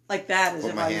that, as Put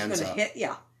if my I was hands going to up. hit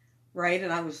you, right?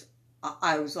 And I was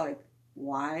like,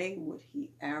 why would he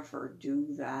ever do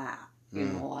that? You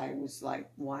know, I was like,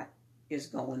 what is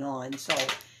going on? So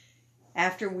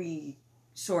after we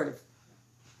sort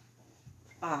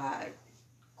of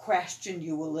questioned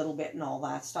you a little bit and all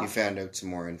that stuff, You found out some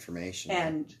more information.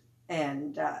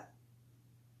 and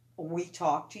we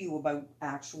talked to you about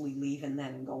actually leaving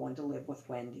then and going to live with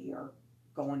Wendy or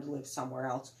going to live somewhere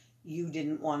else. You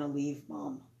didn't want to leave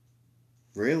Mom.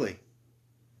 Really?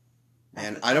 At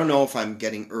And the I don't time. know if I'm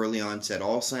getting early onset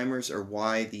Alzheimer's or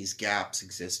why these gaps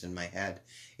exist in my head.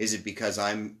 Is it because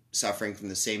I'm suffering from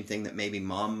the same thing that maybe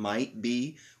Mom might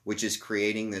be, which is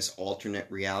creating this alternate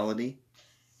reality?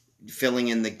 Filling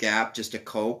in the gap just to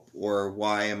cope? Or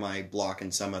why am I blocking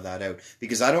some of that out?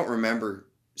 Because I don't remember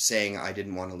saying I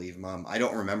didn't want to leave Mom. I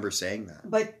don't remember saying that.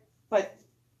 But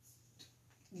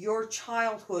your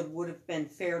childhood would have been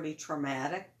fairly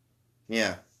traumatic,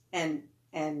 Yeah. and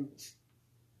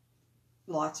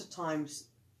lots of times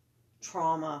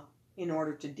trauma, in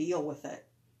order to deal with it,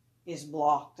 is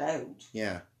blocked out.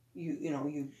 Yeah. Your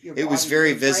It was body- very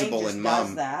your brain visible just in does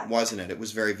Mom, that. wasn't it? It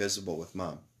was very visible with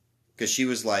Mom. Because she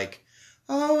was like,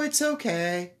 "Oh, it's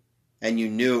okay." And you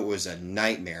knew it was a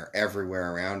nightmare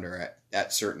everywhere around her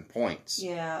at certain points.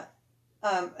 Yeah,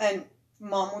 and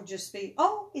Mom would just be,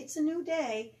 "Oh, it's a new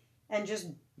day," and just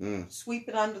sweep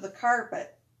it under the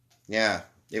carpet. Yeah,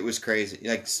 it was crazy.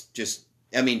 Like, just,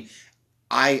 I mean,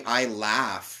 I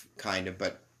laugh, kind of,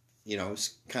 but,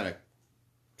 it's kind of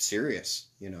serious,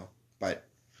 But,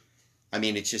 I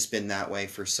mean, it's just been that way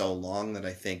for so long that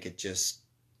I think it just,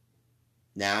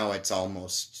 now it's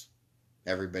almost,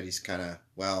 everybody's kind of,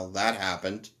 well, that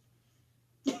happened.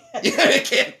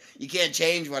 You can't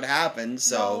change what happened,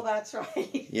 so. No, that's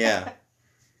right. Yeah.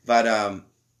 But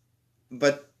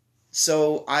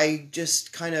so I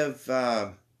just kind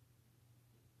of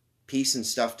piecing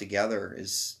stuff together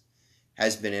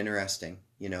has been interesting,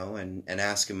 and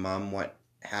asking Mom what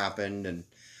happened. And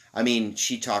I mean,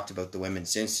 she talked about the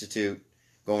Women's Institute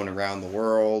going around the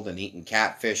world and eating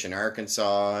catfish in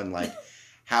Arkansas, and like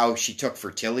how she took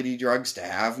fertility drugs to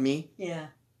have me. Yeah.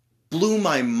 Blew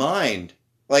my mind.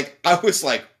 Like, I was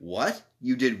like, what?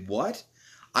 You did what?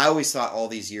 I always thought all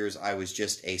these years I was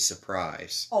just a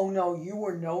surprise. Oh, no, you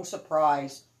were no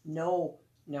surprise. No.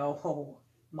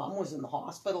 Mom was in the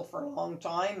hospital for a long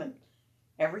time and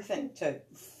everything to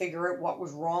figure out what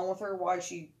was wrong with her, why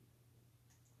she...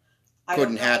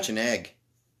 Couldn't hatch an egg.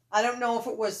 I don't know if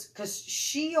it was... Because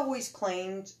she always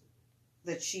claimed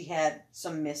that she had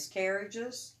some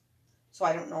miscarriages. So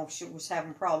I don't know if she was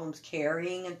having problems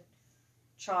carrying a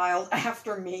child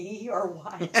after me or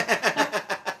what.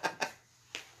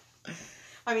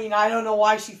 I mean, I don't know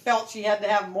why she felt she had to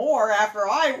have more after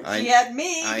she had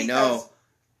me. I know.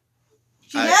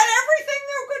 She had everything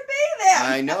there could be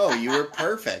then. I know. You were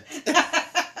perfect.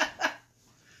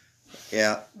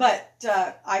 Yeah. But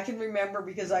I can remember,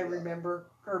 because I remember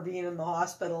her being in the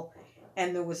hospital,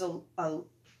 and there was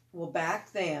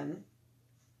back then,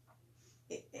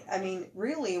 I mean,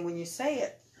 really, when you say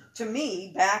it, to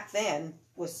me, back then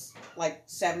was like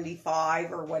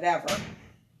 75 or whatever,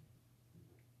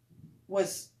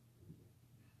 was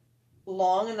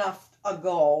long enough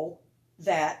ago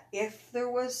that if there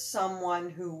was someone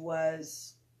who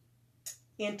was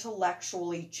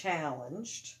intellectually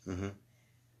challenged, Mm-hmm.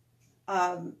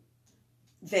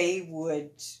 they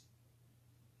would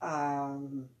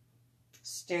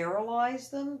sterilize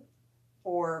them,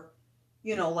 or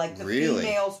like the Really?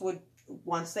 females would,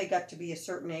 once they got to be a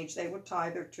certain age, they would tie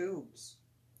their tubes.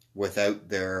 Without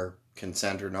their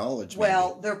consent or knowledge.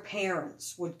 Well, their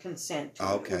parents would consent to it. It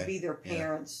Okay. would be their Yeah.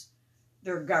 parents,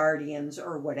 their guardians,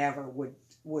 or whatever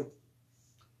would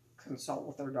consult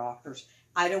with their doctors.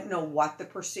 I don't know what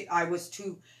the I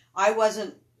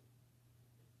wasn't.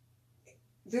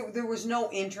 There was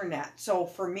no internet, so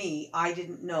for me, I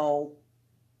didn't know.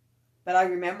 But I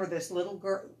remember this little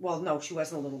girl. Well, no, she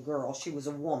wasn't a little girl. She was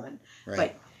a woman. Right.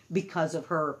 But because of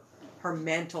her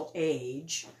mental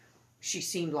age, she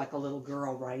seemed like a little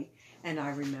girl, right? And I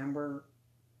remember,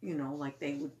 like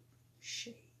they would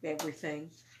shave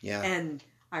everything. Yeah. And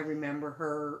I remember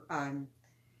her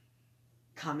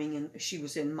coming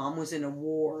in. Mom was in a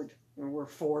ward. There were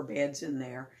 4 beds in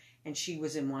there. And she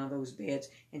was in one of those beds.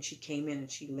 And she came in and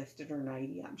she lifted her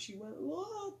nightie up. She went,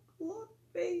 look,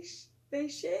 they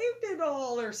shaved it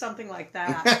all, or something like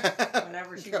that.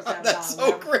 Whatever she was having. That's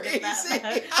so crazy.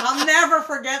 I'll never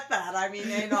forget that. I mean,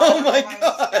 Oh my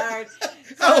God.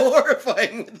 How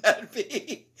horrifying would that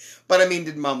be? But I mean,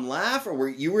 did Mom laugh, or were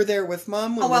you there with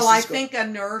Mom? When Well, this I was think a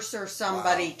nurse or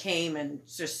somebody Wow. came and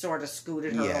just sort of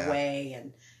scooted her Yeah. away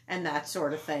and that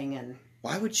sort of thing. And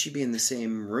Why would she be in the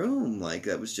same room? Like,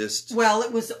 that was just... well,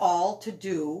 it was all to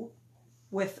do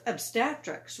with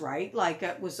obstetrics, right? Like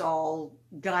it was all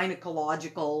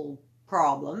gynecological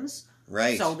problems.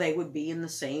 Right. So they would be in the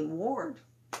same ward.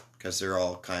 Because they're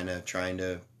all kind of trying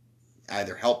to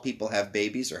either help people have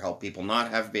babies or help people not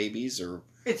have babies, or...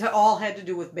 It all had to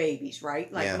do with babies,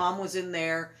 right? Like Yeah. Mom was in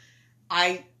there.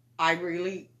 I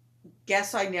really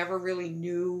guess I never really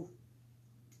knew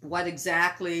what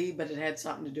exactly, but it had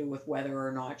something to do with whether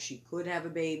or not she could have a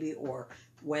baby, or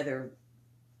whether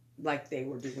like they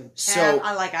were doing. So-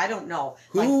 I don't know.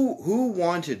 Like, Who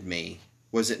wanted me?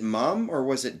 Was it Mom or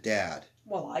was it Dad?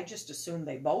 well, I just assumed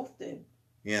they both did.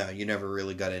 Yeah, you never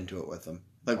really got into it with them.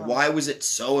 Like, Well- why was it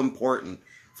so important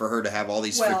for her to have all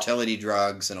these Well- fertility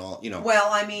drugs and all, Well,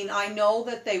 I mean, I know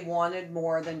that they wanted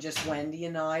more than just Wendy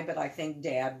and I, but I think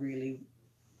Dad really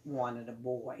wanted a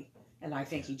boy. And I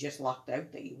think he just lucked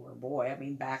out that you were a boy. I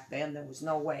mean, back then, there was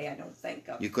no way, I don't think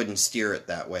of. You couldn't steer it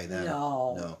that way then.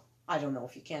 No. I don't know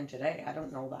if you can today. I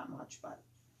don't know that much, but.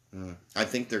 I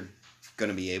think they're going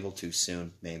to be able to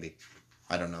soon, maybe.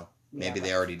 I don't know. Maybe Yeah,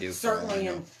 they already do. for all I Certainly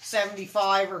know. in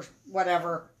 75 or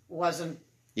whatever wasn't.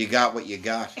 You got what you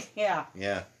got. Yeah.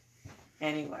 Yeah.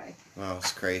 Anyway. Wow,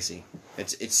 it's crazy.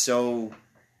 It's so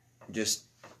just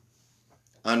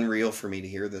unreal for me to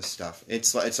hear this stuff.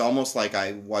 It's almost like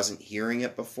I wasn't hearing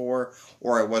it before,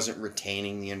 or I wasn't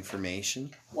retaining the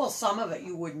information. Well, some of it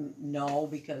you wouldn't know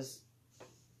because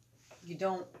you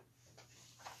don't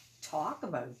talk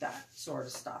about that sort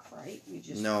of stuff, right? You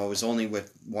just. No, it was only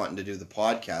with wanting to do the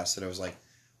podcast that I was like,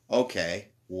 okay,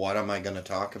 what am I going to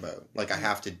talk about? Like, I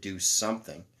have to do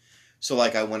something. So,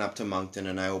 like, I went up to Moncton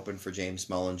and I opened for James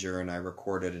Mullinger and I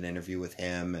recorded an interview with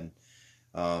him,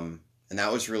 and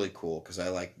that was really cool because I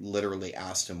like literally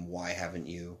asked him, why haven't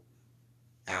you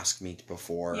asked me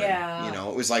before? Yeah. And,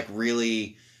 it was like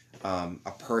really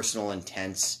a personal,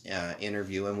 intense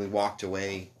interview, and we walked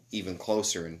away even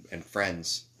closer and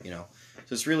friends, So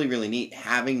it's really, really neat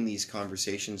having these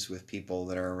conversations with people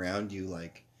that are around you.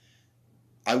 Like,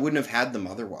 I wouldn't have had them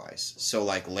otherwise. So,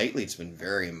 like, lately it's been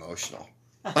very emotional.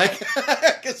 Like,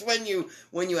 because when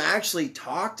you actually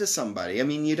talk to somebody, I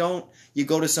mean, you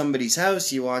go to somebody's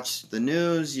house, you watch the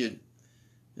news,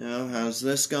 how's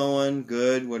this going?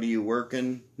 Good. What are you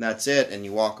working? That's it. And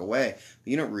you walk away. But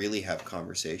you don't really have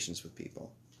conversations with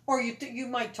people. Or you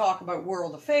might talk about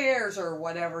world affairs or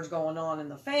whatever's going on in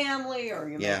the family, or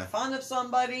you Yeah. make fun of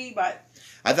somebody, but.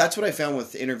 That's what I found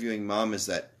with interviewing Mom, is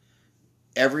that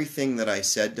everything that I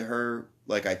said to her,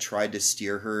 like, I tried to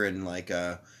steer her in like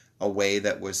a way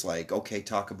that was like, okay,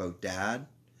 talk about Dad.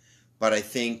 But I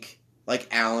think like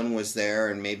Alan was there,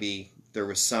 and maybe there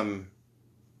was some,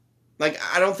 like,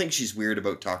 I don't think she's weird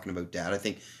about talking about Dad. I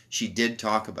think she did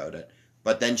talk about it,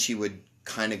 but then she would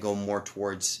kind of go more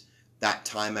towards that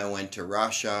time I went to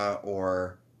Russia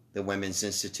or the Women's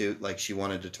Institute. Like, she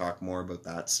wanted to talk more about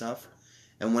that stuff.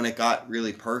 And when it got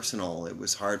really personal, it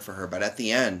was hard for her. But at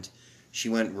the end, she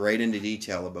went right into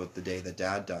detail about the day that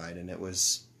Dad died, and that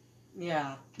was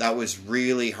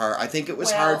really hard. I think it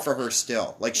was hard for her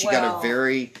still. Like, she got a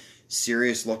very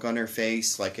serious look on her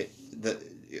face. Like,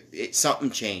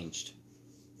 something changed,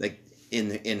 like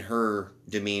in her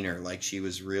demeanor. Like, she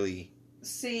was really.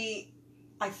 See,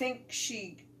 I think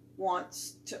she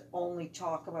wants to only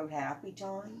talk about happy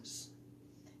times.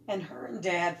 And her and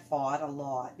Dad fought a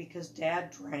lot because Dad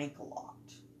drank a lot.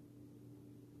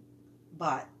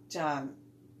 But,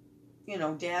 you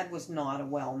know, Dad was not a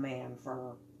well man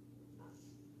for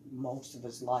most of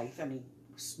his life, and he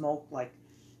smoked like,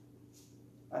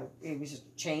 he was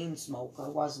a chain smoker,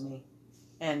 wasn't he?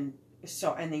 And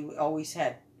so, and he always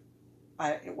had,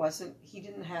 he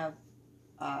didn't have,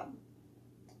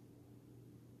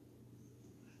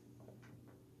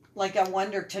 like, I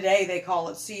wonder, today they call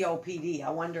it COPD. I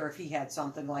wonder if he had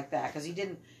something like that, because he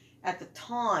didn't, at the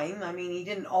time, I mean, he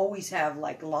didn't always have,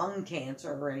 like, lung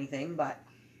cancer or anything, but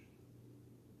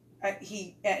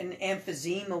and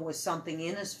emphysema was something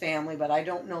in his family, but I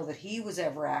don't know that he was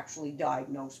ever actually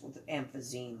diagnosed with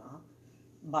emphysema.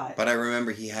 But I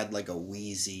remember he had like a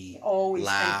wheezy always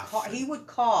laugh. He would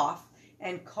cough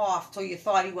and cough till you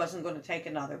thought he wasn't going to take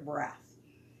another breath.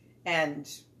 And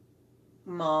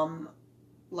Mom,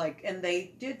 like, and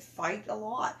they did fight a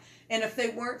lot. And if they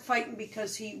weren't fighting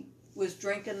because he was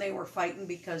drinking, they were fighting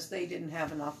because they didn't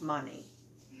have enough money.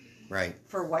 Right.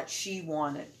 For what she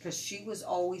wanted, because she was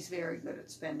always very good at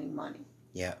spending money.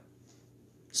 Yeah.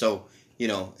 So, you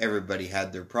know, everybody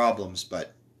had their problems,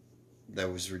 but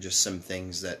those were just some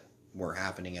things that were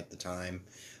happening at the time.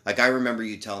 Like, I remember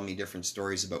you telling me different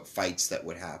stories about fights that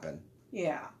would happen.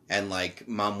 Yeah. And, like,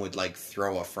 Mom would, like,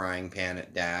 throw a frying pan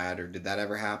at Dad, or did that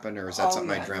ever happen, or is that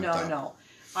something I dreamt up? No.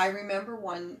 I remember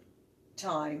one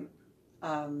time,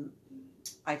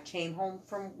 I came home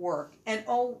from work, and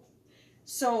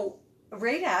so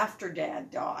right after Dad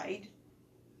died,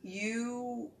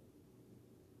 you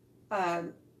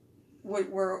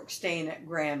were staying at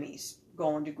Grammy's,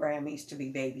 going to Grammy's to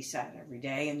be babysat every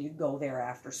day, and you'd go there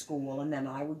after school, and then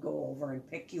I would go over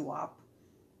and pick you up,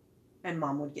 and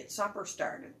Mom would get supper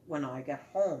started when I got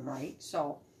home, right?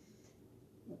 So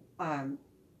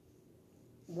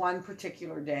one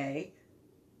particular day,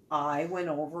 I went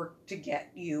over to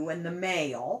get you in the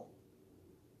mail,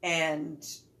 and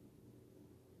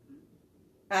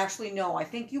actually, no, I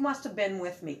think you must have been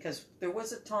with me, because there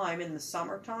was a time in the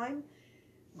summertime,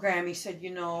 Grammy said,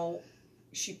 you know,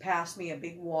 she passed me a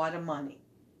big wad of money,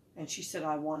 and she said,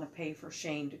 I want to pay for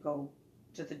Shane to go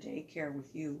to the daycare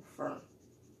with you for,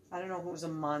 I don't know if it was a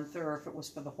month or if it was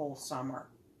for the whole summer.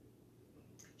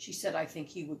 She said, I think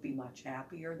he would be much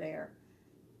happier there.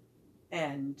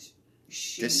 And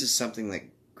This is something that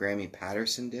Grammy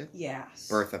Patterson did? Yes.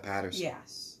 Bertha Patterson.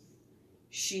 Yes.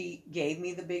 She gave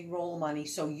me the big roll of money,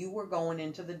 so you were going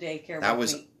into the daycare That with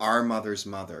was me. our mother's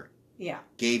mother. Yeah.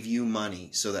 Gave you money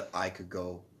so that I could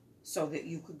go. So that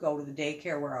you could go to the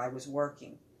daycare where I was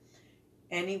working.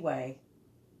 Anyway,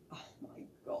 oh my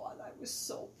God, I was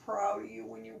so proud of you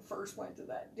when you first went to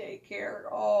that daycare.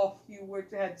 Oh, you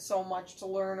had so much to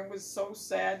learn. It was so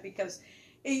sad because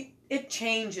it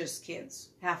changes kids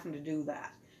having to do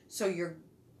that. So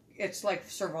it's like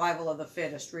survival of the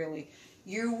fittest, really.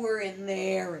 You were in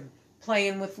there and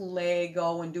playing with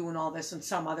Lego and doing all this, and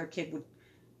some other kid would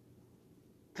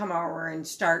come over and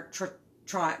start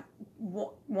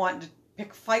wanting to pick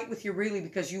a fight with you, really,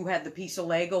 because you had the piece of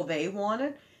Lego they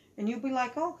wanted, and you'd be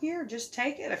like, "Oh, here, just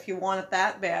take it if you want it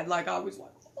that bad." Like I was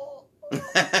like, "Oh."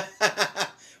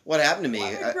 What happened to me?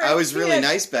 I was really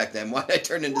nice back then. Why did I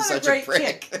turn into such a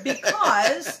prick? Kid.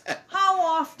 Because how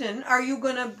often are you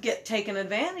going to get taken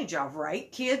advantage of,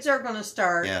 right? Kids are going to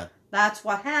start. Yeah. That's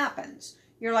what happens.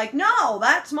 You're like, no,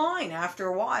 that's mine after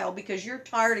a while because you're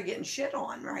tired of getting shit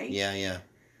on, right? Yeah, yeah.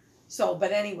 So,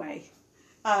 but anyway.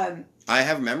 I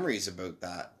have memories about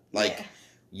that. Like, yeah.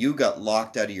 You got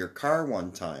locked out of your car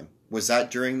one time. Was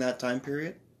that during that time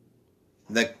period?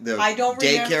 The I don't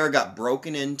daycare remember. got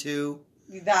broken into?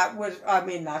 That was, I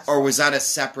mean, that's... Or was that a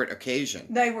separate occasion?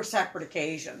 They were separate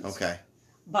occasions. Okay.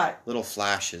 But... Little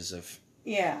flashes of...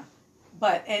 Yeah.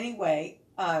 But anyway,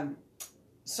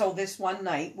 so this one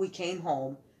night we came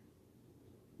home.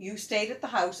 You stayed at the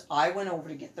house. I went over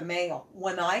to get the mail.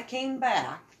 When I came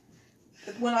back,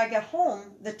 when I got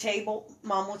home, the table,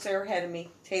 Mom was there ahead of me,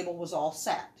 table was all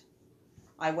set.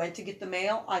 I went to get the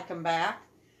mail. I come back,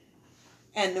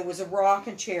 and there was a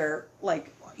rocking chair,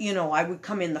 like... You know, I would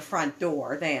come in the front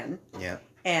door then. Yeah.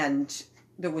 And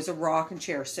there was a rocking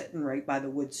chair sitting right by the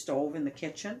wood stove in the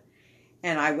kitchen.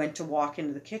 And I went to walk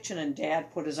into the kitchen, and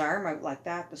Dad put his arm out like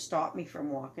that to stop me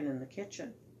from walking in the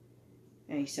kitchen.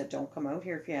 And he said, don't come out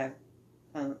here if you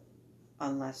have,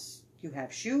 unless you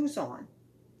have shoes on.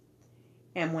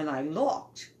 And when I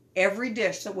looked, every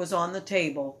dish that was on the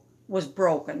table was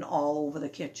broken all over the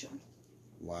kitchen.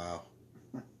 Wow.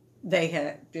 They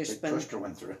had just Big been... twister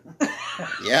went through.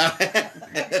 Yeah,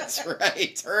 that's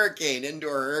right. Hurricane,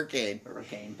 indoor hurricane.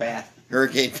 Hurricane Pat.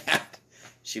 Hurricane Pat.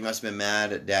 She must have been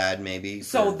mad at Dad, maybe.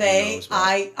 So for who knows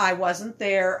what. I wasn't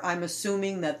there. I'm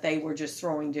assuming that they were just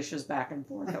throwing dishes back and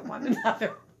forth at one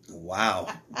another. Wow.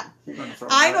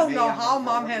 I don't know how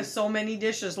Mom has so many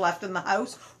dishes left in the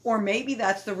house, or maybe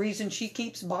that's the reason she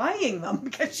keeps buying them,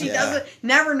 because she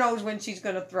never knows when she's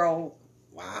going to throw.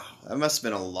 Wow, that must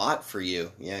have been a lot for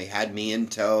you. Yeah, you had me in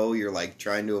tow. You're like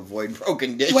trying to avoid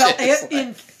broken dishes. Well, it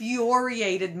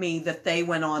infuriated me that they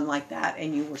went on like that,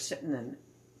 and you were sitting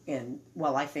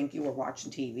well, I think you were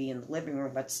watching TV in the living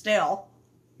room, but still.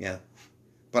 Yeah,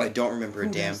 but I don't remember a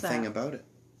Who damn does that? thing about it.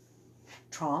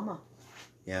 Trauma.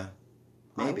 Yeah,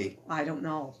 maybe. I don't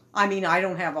know. I mean, I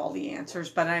don't have all the answers,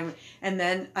 but I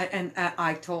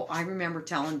remember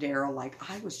telling Daryl, like,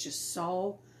 I was just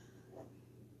so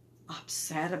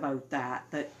upset about that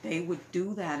they would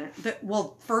do that.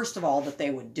 Well, first of all, that they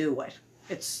would do it.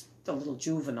 It's a little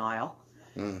juvenile.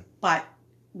 But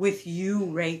with you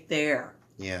right there.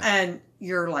 Yeah. And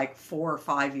you're like 4 or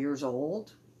 5 years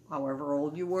old, however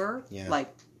old you were. Yeah.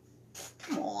 Like,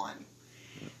 come on.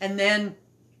 And then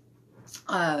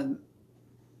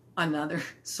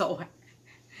so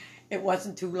it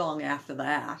wasn't too long after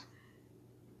that,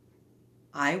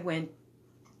 I went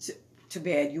to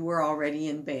bed. You were already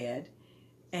in bed,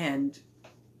 and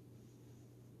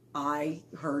I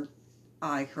heard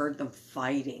them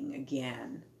fighting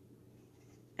again.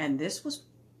 And this was,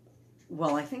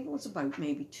 well, I think it was about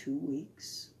maybe 2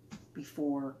 weeks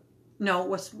before. No, it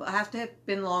was have to have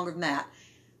been longer than that.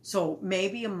 So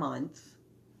maybe a month,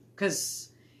 because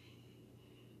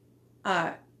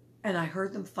and I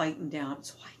heard them fighting down.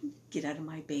 So I get out of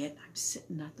my bed. I'm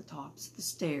sitting at the tops of the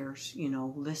stairs,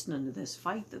 listening to this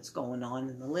fight that's going on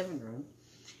in the living room.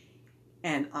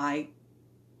 And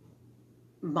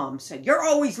Mom said, "You're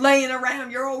always laying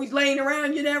around. You're always laying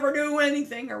around. You never do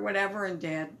anything," or whatever. And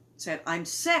Dad said, "I'm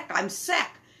sick. I'm sick."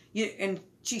 And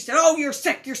she said, "Oh, you're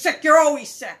sick. You're sick. You're always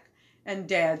sick." And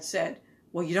Dad said,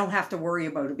 "Well, you don't have to worry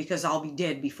about it, because I'll be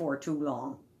dead before too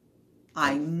long."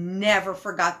 I never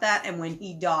forgot that. And when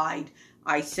he died,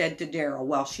 I said to Daryl,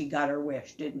 "Well, she got her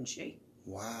wish, didn't she?"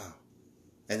 Wow.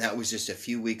 And that was just a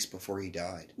few weeks before he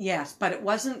died. Yes, but it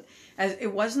wasn't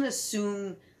as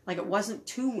soon, like it wasn't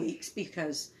 2 weeks,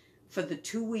 because for the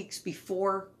 2 weeks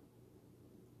before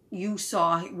you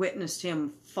witnessed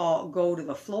him go to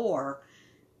the floor,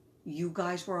 you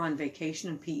guys were on vacation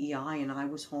in PEI and I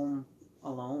was home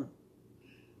alone.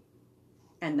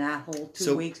 And that whole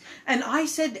 2 weeks. And I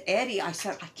said to Eddie, I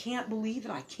said, "I can't believe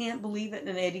it. I can't believe it."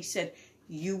 And Eddie said,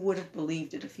 "You would have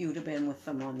believed it if you'd have been with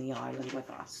them on the island with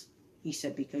us." He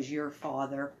said, "Because your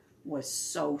father was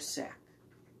so sick."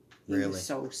 He Really? was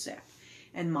so sick.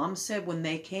 And Mom said when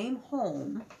they came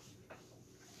home,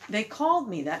 they called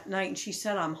me that night and she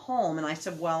said, "I'm home." And I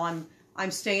said, "Well,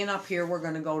 I'm staying up here. We're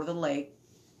going to go to the lake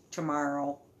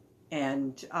tomorrow,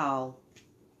 and I'll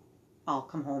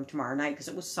come home tomorrow night," because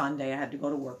it was Sunday. I had to go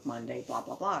to work Monday, blah,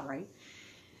 blah, blah, right?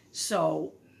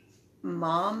 So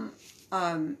Mom,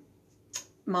 I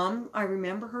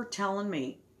remember her telling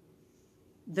me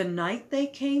the night they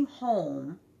came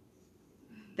home,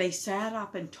 they sat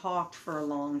up and talked for a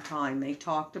long time. They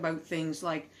talked about things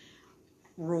like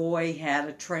Roy had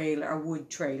a wood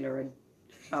trailer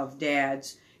of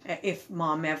Dad's, if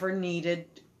Mom ever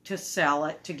needed to sell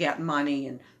it to get money,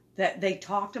 and that they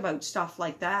talked about stuff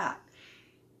like that.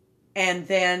 And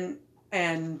then,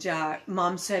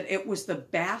 Mom said it was the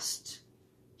best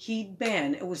he'd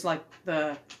been. It was like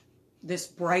this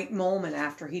bright moment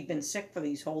after he'd been sick for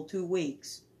these whole 2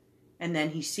 weeks. And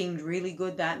then he seemed really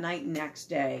good that night. Next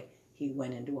day, he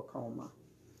went into a coma.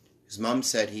 His mom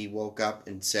said he woke up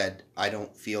and said, "I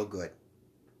don't feel good,"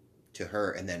 to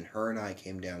her. And then her and I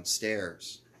came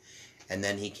downstairs. And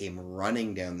then he came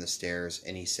running down the stairs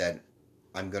and he said,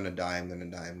 "I'm going to die, I'm going to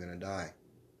die, I'm going to die."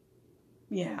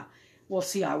 Yeah. Well,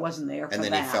 see, I wasn't there for that.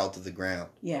 And then he fell to the ground.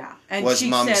 Yeah. And Was she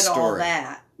Mom's said all story.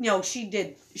 that. She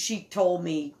did. She told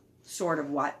me sort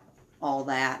of all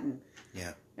that. And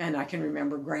Yeah. And I can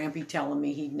remember Grampy telling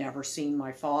me he'd never seen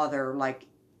my father, like,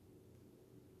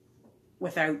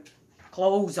 without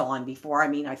clothes on before. I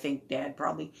mean, I think Dad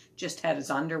probably just had his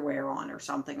underwear on or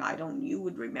something. You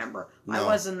would remember. No. I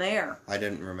wasn't there. I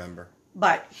didn't remember.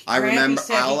 But I Grampy remember,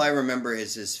 said all I remember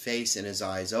is his face and his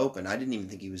eyes open. I didn't even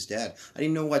think he was dead. I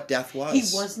didn't know what death was.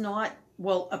 he was not,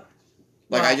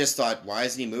 I just thought, why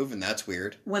isn't he moving? That's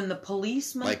weird. when the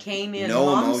policeman came in, no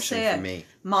Mom emotion said, for me.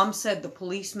 Mom said the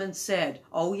policeman said,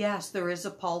 "Oh yes, there is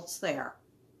a pulse there."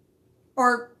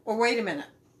 Or wait a minute.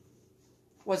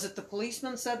 Was it the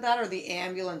policeman said that or the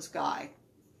ambulance guy?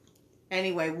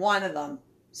 Anyway, one of them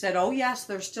said, "Oh yes,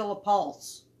 there's still a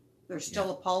pulse. There's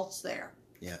still a pulse there."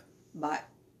 Yeah. But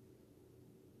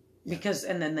because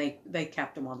and then they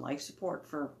kept him on life support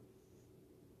for,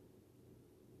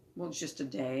 well, it was just a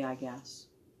day, I guess.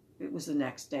 It was the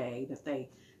next day that they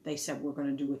they said we're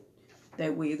going to do it.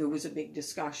 There was a big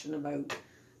discussion about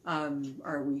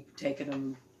are we taking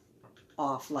him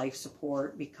off life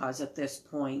support, because at this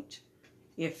point,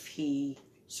 if he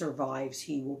survives,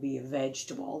 he will be a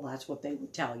vegetable. That's what they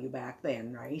would tell you back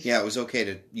then, right? Yeah, it was okay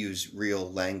to use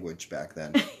real language back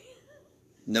then.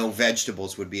 No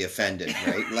vegetables would be offended,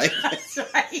 right? Like, That's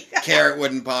right. Carrot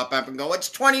wouldn't pop up and go, "It's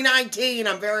 2019,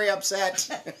 I'm very upset."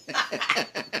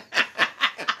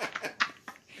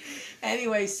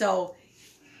 Anyway, so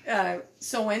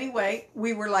anyway,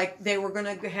 we were like, they were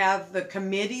going to have, the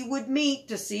committee would meet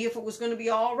to see if it was going to be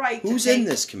all right. Who's in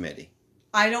this committee?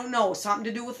 I don't know, something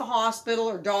to do with the hospital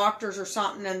or doctors or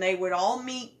something, and they would all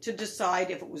meet to decide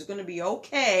if it was going to be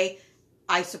okay.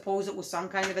 I suppose it was some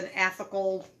kind of an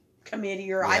ethical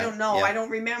committee, or I don't know, I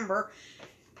don't remember.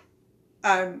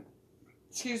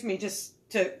 Excuse me, just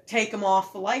to take him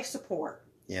off the life support.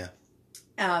 Yeah.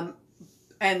 And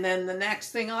then the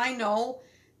next thing I know,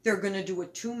 they're going to do a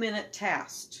 2-minute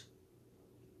test.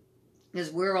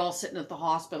 Because we're all sitting at the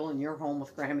hospital and you're home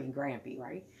with Grammy and Grampy,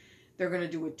 right? They're going to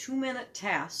do a 2-minute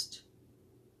test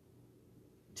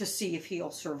to see if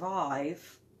he'll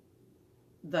survive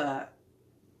the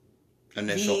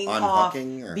Initial being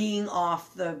unhooking? off, being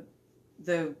off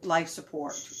the life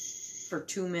support for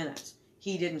 2 minutes.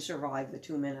 He didn't survive the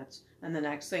 2 minutes. And the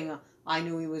next thing, I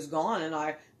knew he was gone, and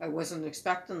I wasn't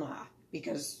expecting that,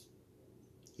 because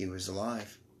He was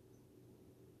alive.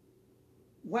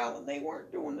 well, they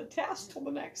weren't doing the test till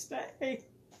the next day.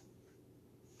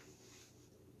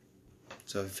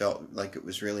 So it felt like it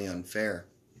was really unfair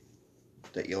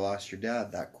that you lost your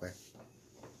dad that quick.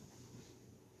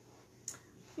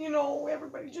 You know,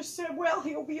 everybody just said, well,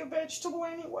 he'll be a vegetable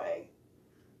anyway.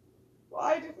 Well,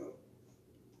 I didn't.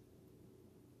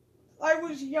 I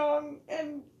was young,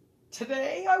 and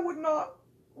today I would not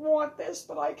want this,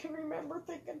 but I can remember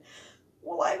thinking,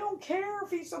 well, I don't care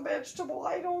if he's a vegetable.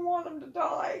 I don't want him to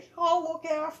die. I'll look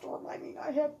after him. I mean,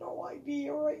 I had no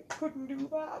idea, or I couldn't do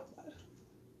that. But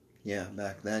Yeah,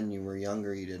 back then you were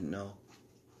younger, you didn't know.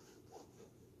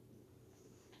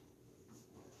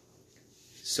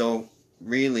 So,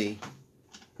 really,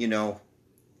 you know,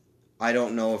 I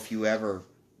don't know if you ever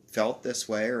felt this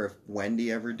way or if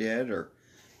Wendy ever did, or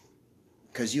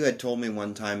because you had told me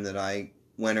one time that I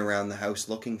went around the house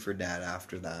looking for Dad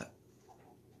after that.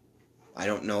 I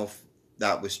don't know if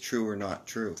that was true or not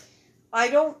true. I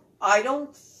don't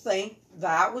think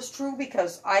that was true,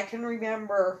 because I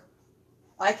remember,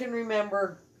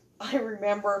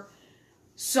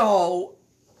 so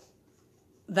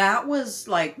that was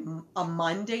like a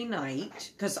Monday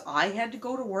night, because I had to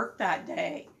go to work that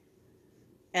day.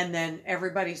 And then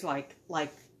everybody's like,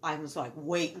 I was like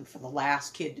waiting for the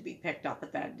last kid to be picked up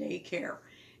at that daycare.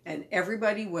 And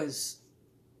everybody was,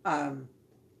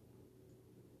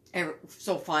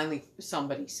 so finally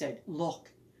somebody said, look,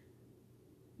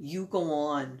 you go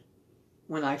on.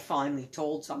 When I finally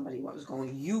told somebody what was going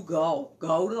on, you go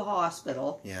to the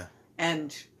hospital. Yeah.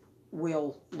 And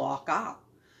we'll lock up.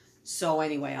 So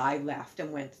anyway, I left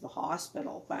and went to the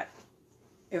hospital, but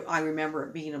I remember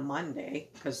it being a Monday,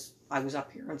 because I was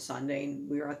up here on Sunday and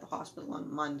we were at the hospital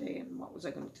on Monday. And what was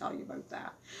I going to tell you about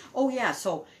that? Oh yeah,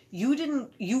 so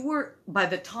by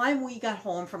the time we got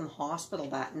home from the hospital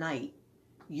that night,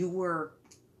 you were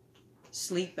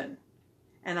sleeping.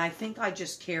 And I think I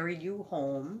just carried you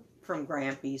home from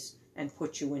Grampy's and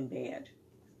put you in bed.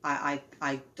 I'm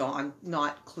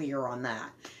not clear on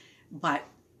that. But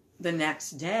the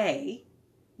next day,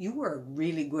 you were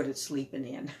really good at sleeping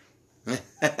in.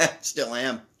 Still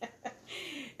am.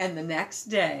 And the next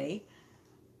day,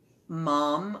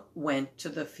 Mom went to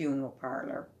the funeral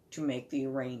parlor to make the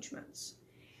arrangements.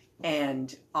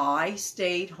 And I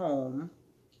stayed home,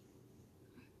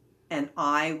 and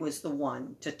I was the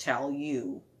one to tell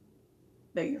you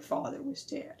that your father was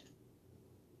dead.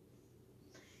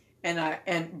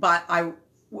 And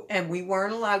we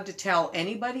weren't allowed to tell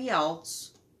anybody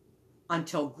else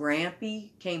until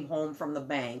Grampy came home from the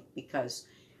bank, because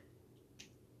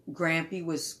Grampy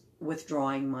was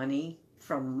withdrawing money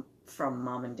from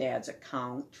Mom and Dad's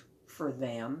account for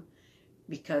them,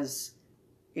 because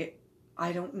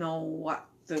I don't know what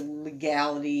the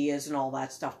legality is and all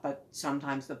that stuff, but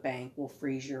sometimes the bank will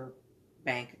freeze your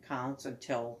bank accounts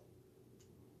until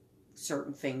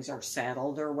certain things are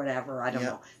settled or whatever. I don't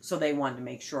know. So they wanted to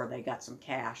make sure they got some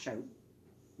cash out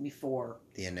before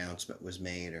the announcement was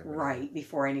made, or whatever. Right,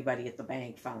 before anybody at the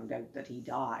bank found out that he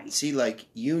died. See, like,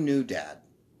 you knew Dad,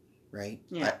 right?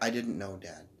 Yeah. I didn't know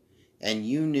Dad. And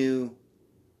you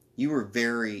were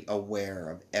very aware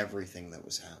of everything that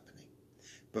was happening.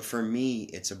 But for me,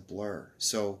 it's a blur.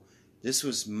 So this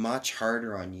was much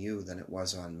harder on you than it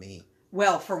was on me.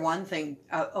 Well, for one thing,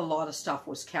 a lot of stuff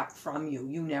was kept from you.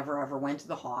 You never ever went to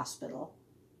the hospital.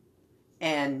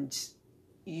 And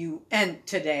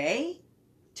today,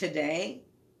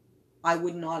 I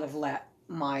would not have let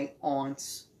my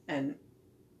aunts and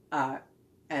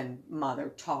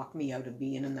mother talk me out of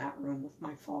being in that room with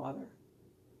my father.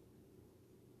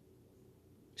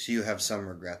 So you have some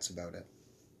regrets about it.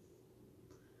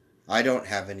 I don't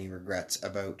have any regrets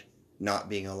about not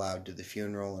being allowed to the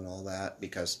funeral and all that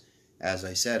because, as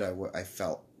I said, I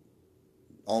felt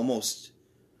almost,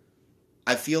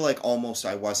 I feel like almost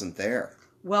I wasn't there.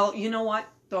 Well, you know what,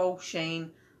 though,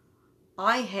 Shane?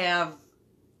 I have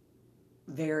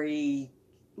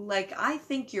I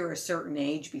think you're a certain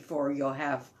age before you'll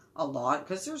have a lot,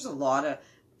 because there's a lot of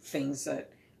things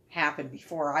that happened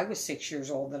before I was 6 years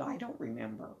old that I don't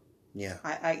remember. Yeah.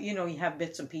 You have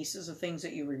bits and pieces of things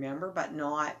that you remember, but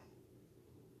not,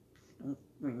 I don't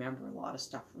remember a lot of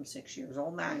stuff from 6 years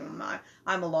old. Now,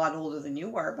 I'm a lot older than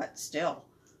you are, but still.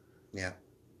 Yeah.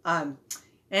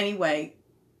 Anyway,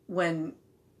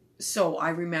 so I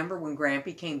remember when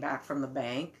Grampy came back from the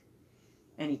bank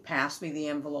and he passed me the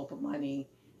envelope of money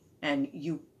and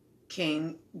you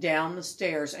came down the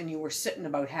stairs and you were sitting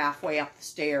about halfway up the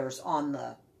stairs on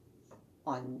the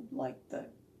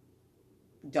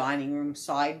dining room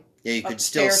side. Yeah, you could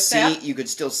still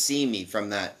see me from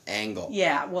that angle.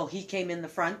 Yeah, well, he came in the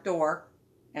front door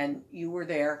and you were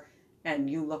there and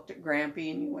you looked at Grampy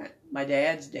and you went, "My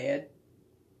dad's dead."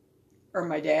 Or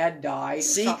 "My dad died," or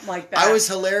something like that. I was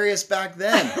hilarious back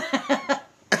then.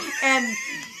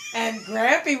 and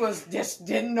Grampy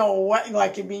didn't know what,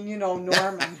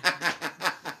 Norman.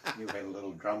 You had a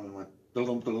little drum and went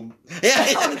boom, boom. Yeah,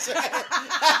 that's right.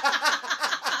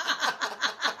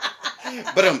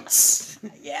 But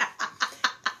yeah.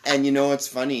 And you know, it's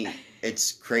funny.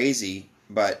 It's crazy,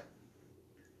 but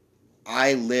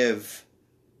I live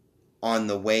on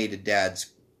the way to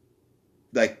Dad's,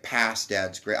 past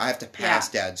Dad's grave. I have to pass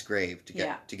Dad's grave to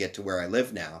get to where I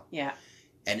live now. Yeah.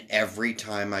 And every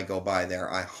time I go by there,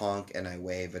 I honk and I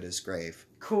wave at his grave.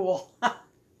 Cool.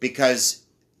 Because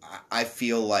I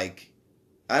feel like,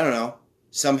 I don't know,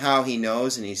 somehow he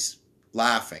knows and he's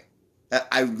laughing.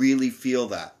 I really feel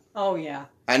that. Oh, yeah.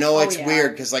 I know it's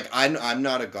weird because, I'm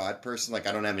not a God person. I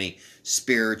don't have any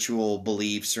spiritual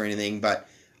beliefs or anything, but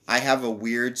I have a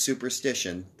weird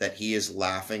superstition that he is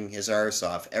laughing his arse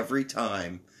off every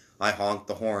time I honk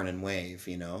the horn and wave,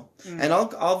 Mm. And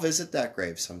I'll visit that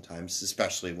grave sometimes,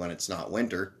 especially when it's not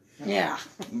winter. Yeah.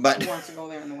 But he wants to go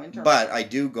there in the winter. But I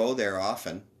do go there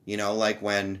often.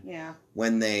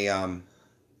 When they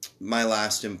my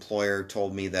last employer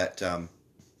told me that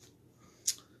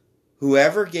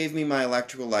whoever gave me my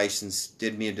electrical license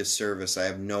did me a disservice. I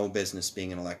have no business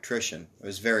being an electrician. I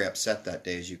was very upset that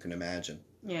day, as you can imagine.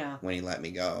 Yeah. When he let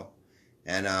me go.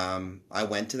 And I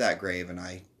went to that grave and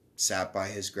I sat by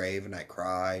his grave and I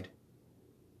cried.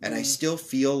 And I still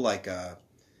feel like a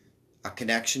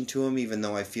connection to him, even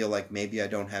though I feel like maybe I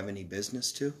don't have any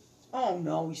business to. Oh,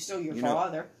 no, he's still your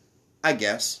father. I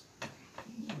guess.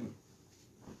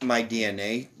 My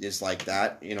DNA is like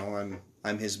that.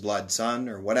 I'm his blood son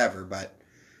or whatever, but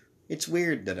it's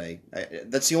weird that I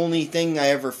that's the only thing I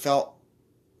ever felt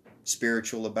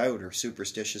spiritual about or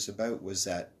superstitious about was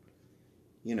that,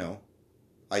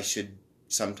 I should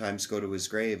sometimes go to his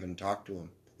grave and talk to him.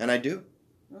 And I do.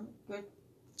 Oh, good.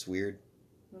 It's weird.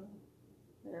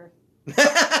 Very.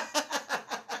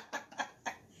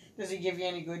 Does he give you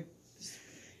any good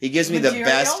He gives me the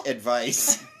best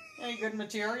advice. Any good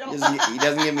material? He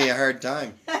doesn't give me a hard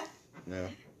time. No.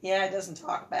 Yeah, he doesn't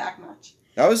talk back much.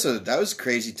 That was a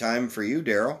crazy time for you,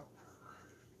 Daryl.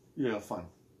 Yeah, fun.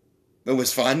 It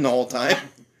was fun the whole time.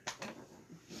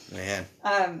 Man,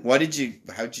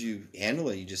 how'd you handle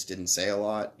it? You just didn't say a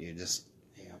lot. You just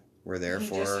were there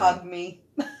for her. He just hugged me.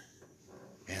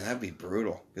 Man, that'd be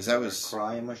brutal because that was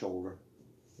cry on my shoulder.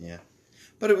 Yeah,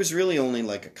 but it was really only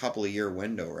a couple of year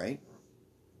window, right?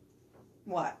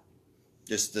 What?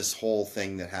 Just this whole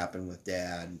thing that happened with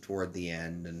Dad toward the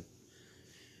end, and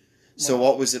so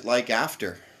what was it like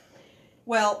after?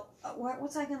 Well,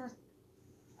 what's I gonna?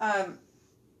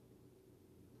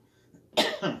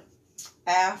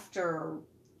 After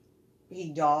he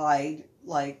died,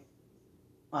 I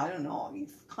don't know, you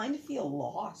kind of feel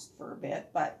lost for a bit,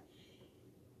 but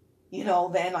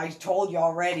then I told you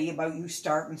already about you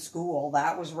starting school.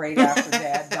 That was right after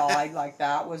Dad died.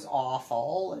 That was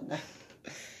awful.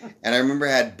 And I remember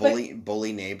I had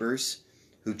bully neighbors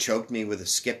who choked me with a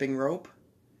skipping rope,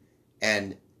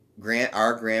 and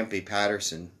our Grampy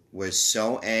Patterson was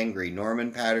so angry.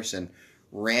 Norman Patterson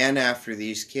ran after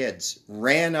these kids,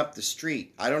 ran up the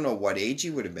street. I don't know what age he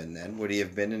would have been then. Would he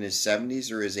have been in his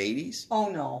 70s or his 80s? Oh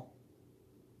no.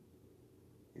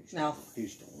 No. He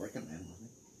was still working then, wasn't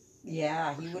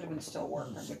Yeah, he would have been still he?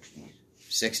 working. 60s.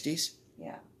 60s?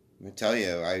 Yeah. I tell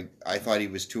you, I thought he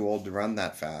was too old to run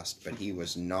that fast, but he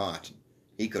was not.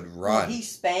 He could run. Well, he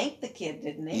spanked the kid,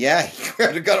 didn't he? Yeah, he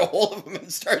could have got a hold of him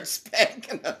and started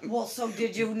spanking him. Well, so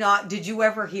did you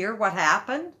ever hear what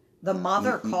happened? The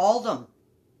mother called him.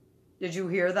 Did you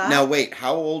hear that? Now wait,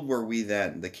 how old were we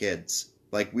then, the kids?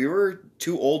 Like, we were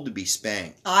too old to be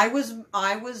spanked. I was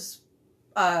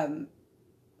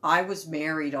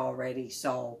married already,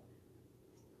 so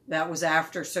that was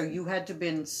after. So you had to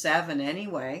been 7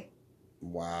 anyway.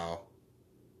 Wow.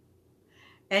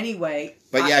 Anyway.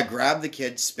 But yeah, grab the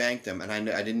kids, spank them, and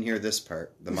I didn't hear this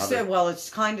part. The mother. Said, well, it's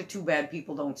kind of too bad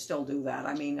people don't still do that.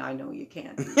 I mean, I know you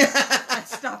can't do that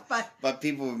stuff, but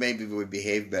people maybe would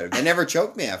behave better. They never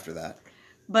choked me after that.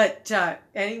 But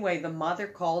anyway, the mother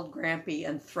called Grampy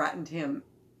and threatened him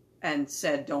and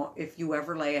said, "Don't, if you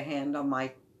ever lay a hand on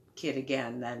my kid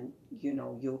again, then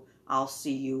I'll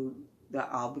see you.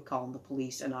 I'll be calling the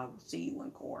police and I will see you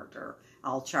in court, or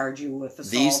I'll charge you with assault."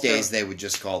 These days, they would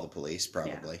just call the police,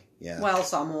 probably. Yeah. Well,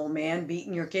 some old man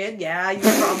beating your kid, yeah, you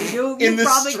probably do. In You the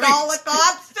probably streets. call the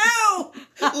cops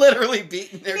too. Literally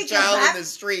beating their Because child that- in the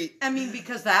street. I mean,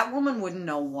 because that woman wouldn't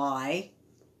know why,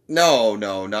 No,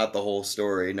 not the whole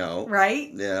story, no. right?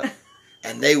 Yeah.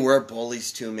 And they were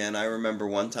bullies too, man. I remember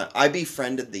one time, I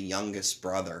befriended the youngest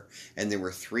brother, and there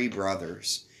were 3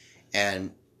 brothers.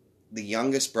 And the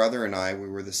youngest brother and I, we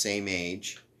were the same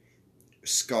age,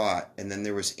 Scott, and then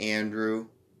there was Andrew,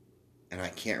 and I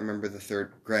can't remember the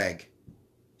third, Greg.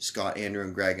 Scott, Andrew,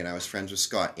 and Greg, and I was friends with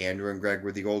Scott. Andrew and Greg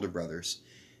were the older brothers.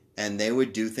 And they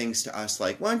would do things to us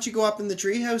like, why don't you go up in the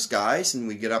treehouse, guys? And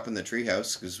we'd get up in the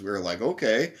treehouse because we were like,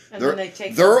 okay. And then they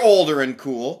take they're older and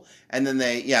cool. And then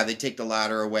they take the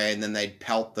ladder away, and then they'd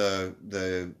pelt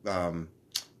the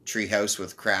treehouse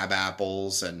with crab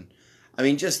apples. And, I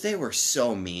mean, just, they were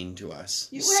so mean to us.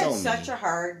 You so had such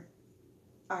mean.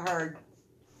 a hard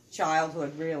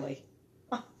childhood, really.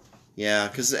 Yeah,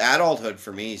 because adulthood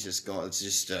for me is just going, it's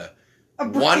just a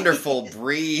breeze. wonderful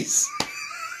breeze.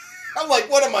 I'm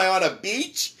like, what am I, on a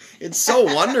beach? It's so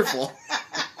wonderful.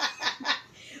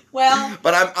 Well,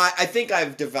 But I think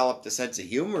I've developed a sense of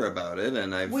humor about it,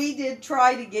 and we did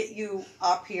try to get you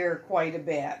up here quite a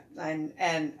bit,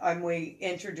 and we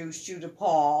introduced you to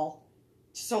Paul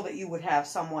so that you would have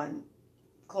someone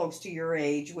close to your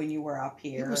age when you were up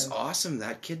here. It was awesome.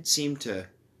 That kid seemed to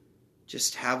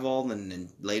just have all the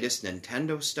latest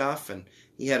Nintendo stuff, and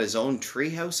he had his own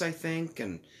treehouse, I think,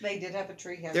 and They did have a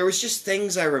treehouse. there was just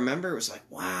things I remember. It was like,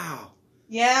 wow.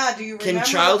 Yeah, do you remember? Can the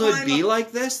childhood time be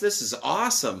like this? This is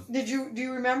awesome. Do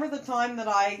you remember the time that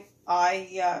I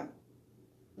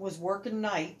was working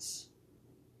nights,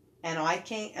 and I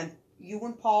came, and you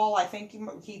and Paul, I think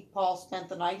Paul spent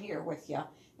the night here with you,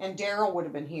 and Daryl would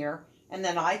have been here, and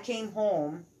then I came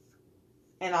home,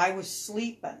 and I was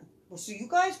sleeping. Well, so you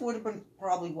guys would have been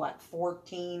probably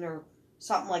 14 or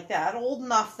something like that, old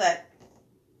enough that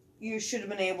you should have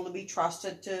been able to be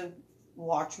trusted to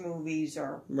watch movies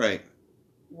or Right.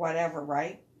 whatever,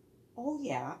 right? Oh,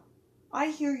 yeah. I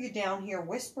hear you down here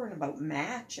whispering about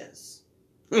matches.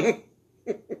 And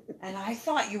I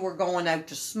thought you were going out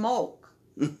to smoke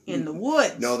in the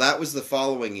woods. No, that was the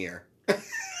following year.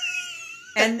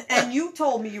 And you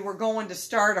told me you were going to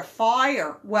start a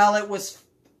fire. Well, it was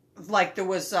like there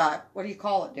was, what do you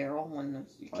call it, Daryl? When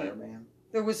Fire ban.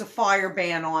 there was a fire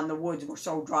ban on, the woods were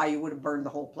so dry you would have burned the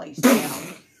whole place down.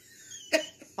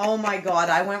 Oh my God,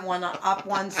 I went up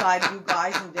one side, you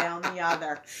guys, and down the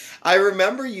other. I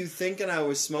remember you thinking I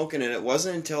was smoking, and it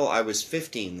wasn't until I was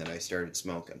 15 that I started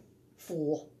smoking.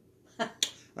 Fool.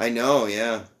 I know,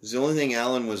 yeah. It was the only thing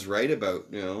Alan was right about,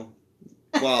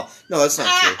 Well, no, that's not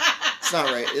true. It's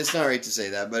not right. It's not right to say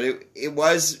that, but it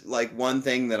was like one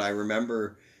thing that I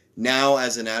remember now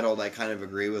as an adult. I kind of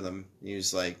agree with him. He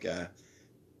was like,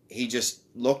 he just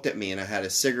looked at me, and I had a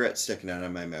cigarette sticking out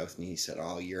of my mouth, and he said,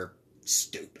 "Oh, you're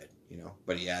stupid,"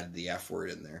 But he added the F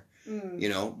word in there,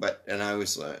 and I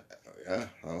was like,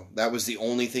 oh, that was the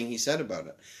only thing he said about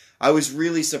it. I was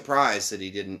really surprised that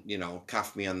he didn't,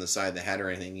 cuff me on the side of the head or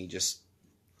anything. He just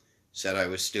said I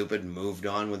was stupid and moved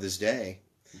on with his day.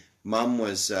 Mom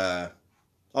was,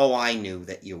 I knew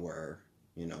that you were,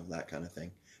 that kind of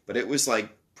thing. But it was like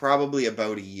probably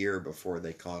about a year before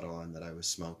they caught on that I was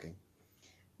smoking.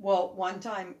 Well, one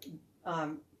time,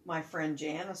 my friend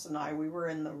Janice and I, we were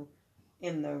in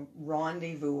the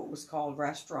Rendezvous, it was called,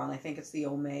 restaurant. I think it's the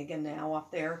Omega now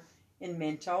up there in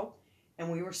Minto.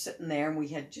 and we were sitting there, and we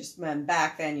had just been,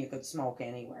 back then you could smoke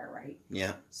anywhere, right?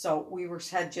 Yeah. So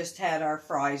had just had our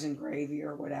fries and gravy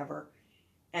or whatever,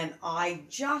 and I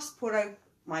just put out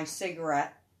my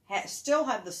cigarette, still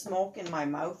had the smoke in my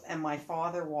mouth, and my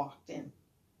father walked in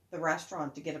the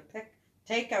restaurant to get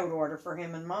a takeout order for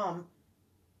him and Mom,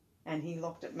 and he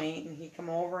looked at me, and he come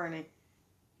over, and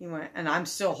he went, and I'm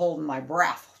still holding my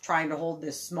breath, trying to hold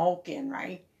this smoke in,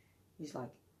 right? He's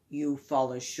like, "You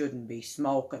fellas shouldn't be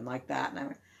smoking like that," and I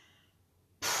went,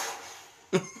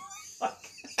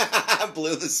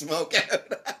 Blew the smoke out.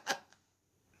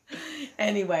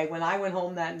 Anyway, when I went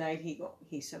home that night,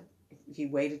 he said, he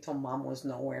waited till Mom was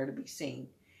nowhere to be seen.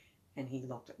 And he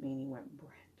looked at me and he went,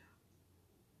 "Brenda,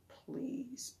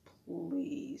 please,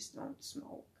 please don't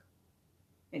smoke."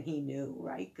 And he knew,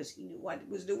 right? Because he knew what it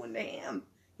was doing to him.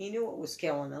 He knew it was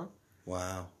killing him.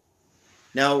 Wow.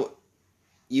 Now,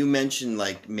 you mentioned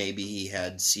like maybe he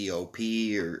had COP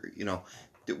or,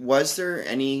 was there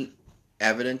any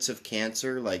evidence of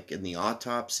cancer like in the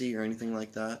autopsy or anything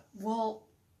like that? Well,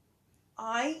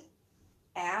 I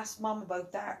asked Mom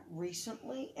about that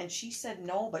recently, and she said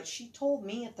no, but she told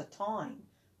me at the time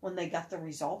when they got the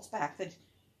results back that,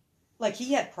 like,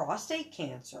 he had prostate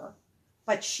cancer,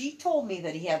 but she told me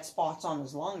that he had spots on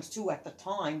his lungs too at the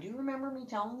time. Do you remember me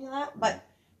telling you that?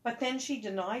 But then she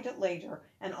denied it later,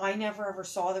 and I never ever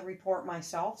saw the report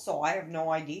myself, so I have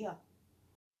no idea.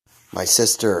 My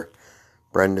sister,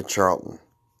 Brenda Charlton,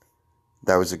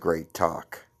 that was a great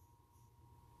talk.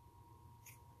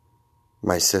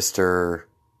 My sister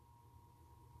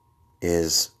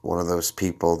is one of those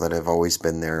people that have always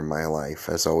been there in my life,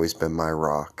 has always been my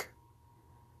rock.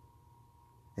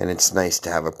 And it's nice to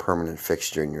have a permanent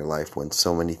fixture in your life when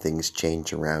so many things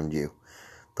change around you.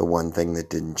 The one thing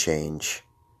that didn't change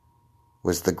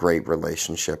was the great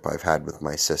relationship I've had with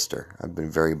my sister. I've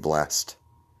been very blessed,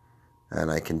 and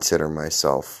I consider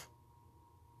myself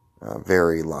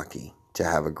very lucky to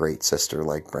have a great sister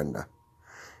like Brenda.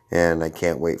 And I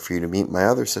can't wait for you to meet my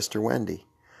other sister, Wendy.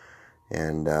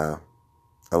 And I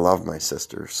love my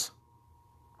sisters.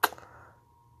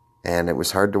 And it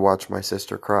was hard to watch my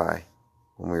sister cry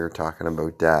when we were talking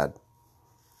about Dad.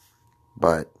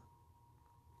 But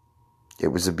it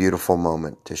was a beautiful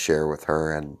moment to share with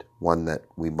her, and one that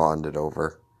we bonded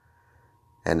over.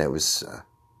 And it was,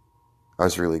 I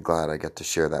was really glad I got to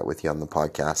share that with you on the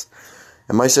podcast.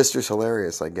 And my sister's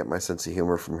hilarious. I get my sense of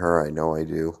humor from her. I know I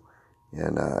do.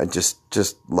 And I just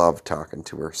love talking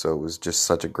to her. So it was just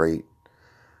such a great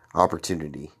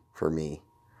opportunity for me.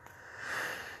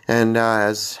 And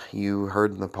as you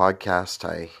heard in the podcast,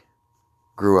 I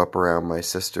grew up around my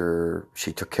sister.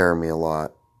 She took care of me a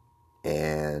lot.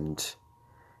 And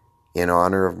in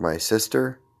honor of my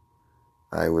sister,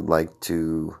 I would like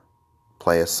to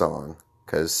play a song.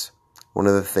 Because one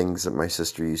of the things that one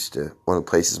of the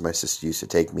places my sister used to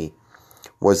take me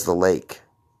was the lake.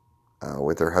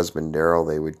 With her husband, Daryl,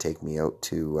 they would take me out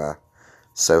to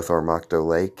South Ormocto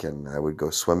Lake, and I would go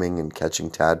swimming and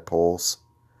catching tadpoles.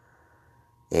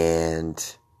 And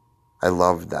I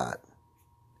loved that.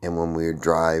 And when we would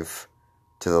drive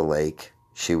to the lake,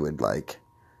 she would,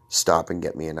 stop and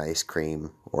get me an ice cream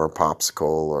or a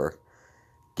popsicle or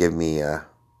give me a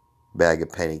bag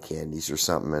of penny candies or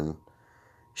something. And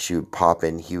she would pop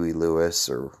in Huey Lewis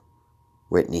or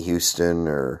Whitney Houston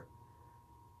or,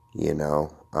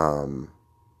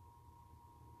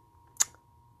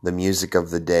 the music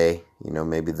of the day,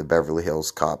 maybe the Beverly Hills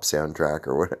Cop soundtrack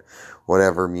or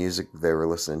whatever music they were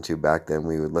listening to back then.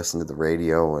 We would listen to the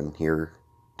radio and hear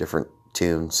different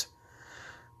tunes.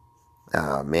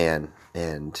 Man,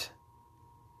 and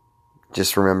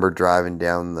just remember driving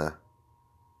down the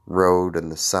road in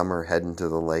the summer heading to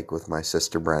the lake with my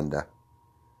sister Brenda.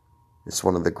 It's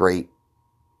one of the great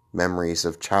memories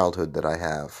of childhood that I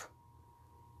have.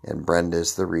 And Brenda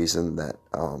is the reason that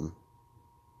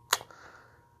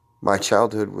my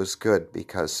childhood was good,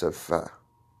 because of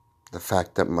the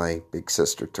fact that my big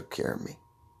sister took care of me.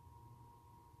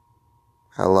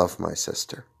 I love my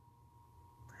sister.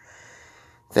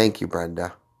 Thank you,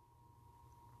 Brenda.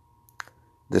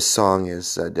 This song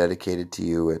is dedicated to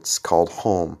you. It's called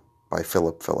Home by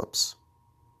Philip Phillips.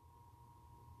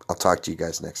 I'll talk to you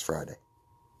guys next Friday.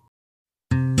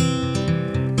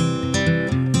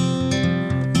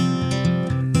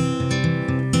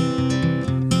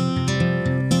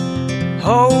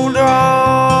 Hold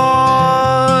on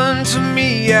to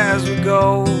me as we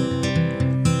go,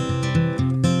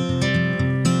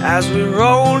 as we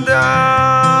roll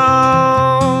down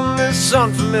this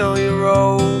unfamiliar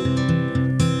road.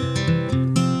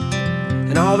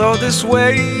 And although this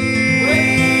wave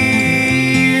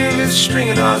is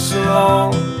stringing us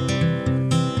along,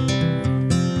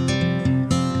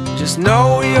 just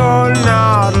know you're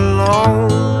not alone.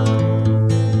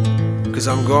 'Cause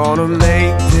I'm gonna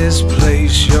make this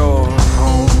place your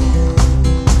home.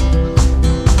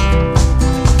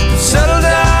 Settle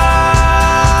down,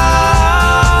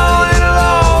 it'll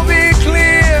all be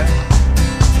clear.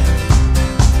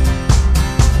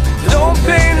 Don't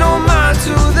pay no mind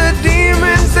to the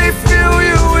demons, they fill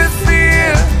you with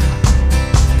fear.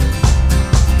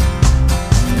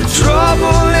 The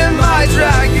trouble, it might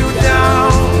drag you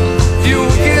down. If you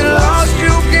get lost,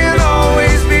 you can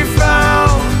always be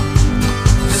found.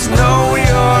 Just know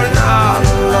you're not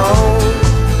alone.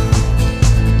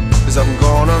 'Cause I'm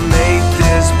gonna make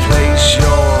this place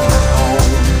your home.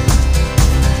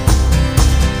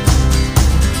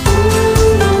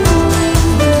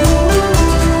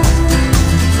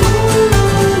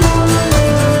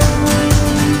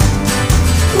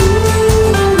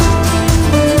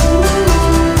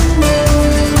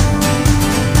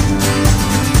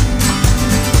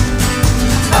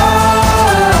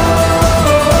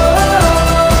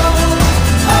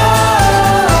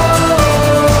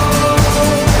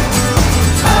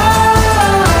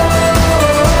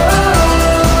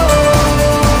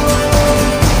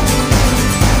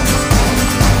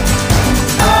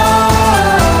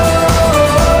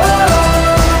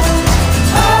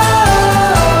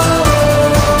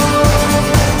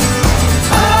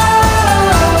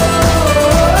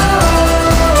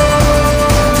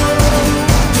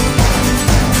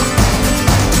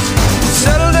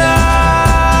 Settle down,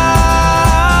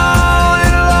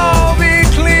 it'll all be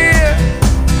clear.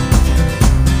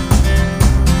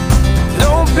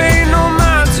 Don't pay no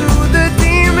mind to the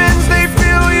demons, they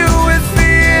fill you with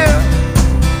fear.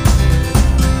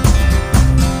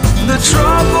 The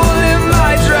trouble, it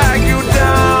might drag you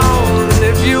down. And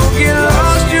if you get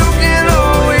lost, you can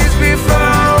always be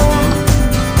found.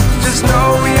 Just know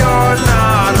you're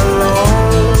not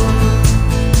alone.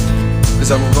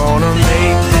 'Cause I'm gonna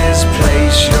make this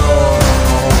place your home.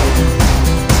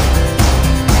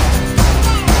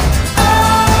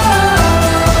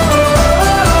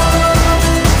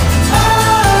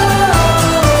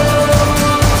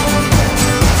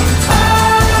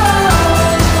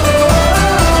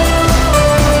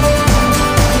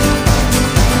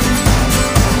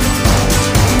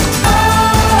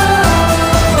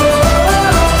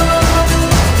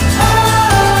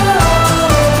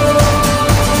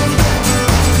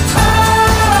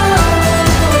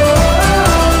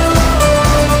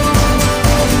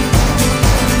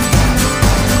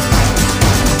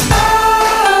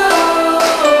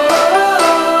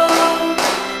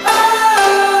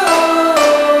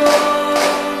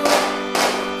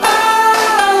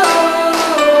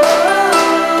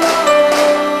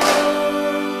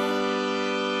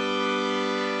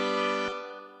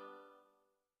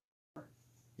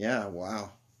 Yeah,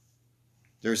 wow.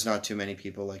 There's not too many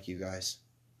people like you guys.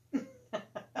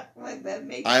 Like that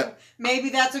makes I- maybe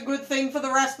that's a good thing for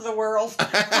the rest of the world.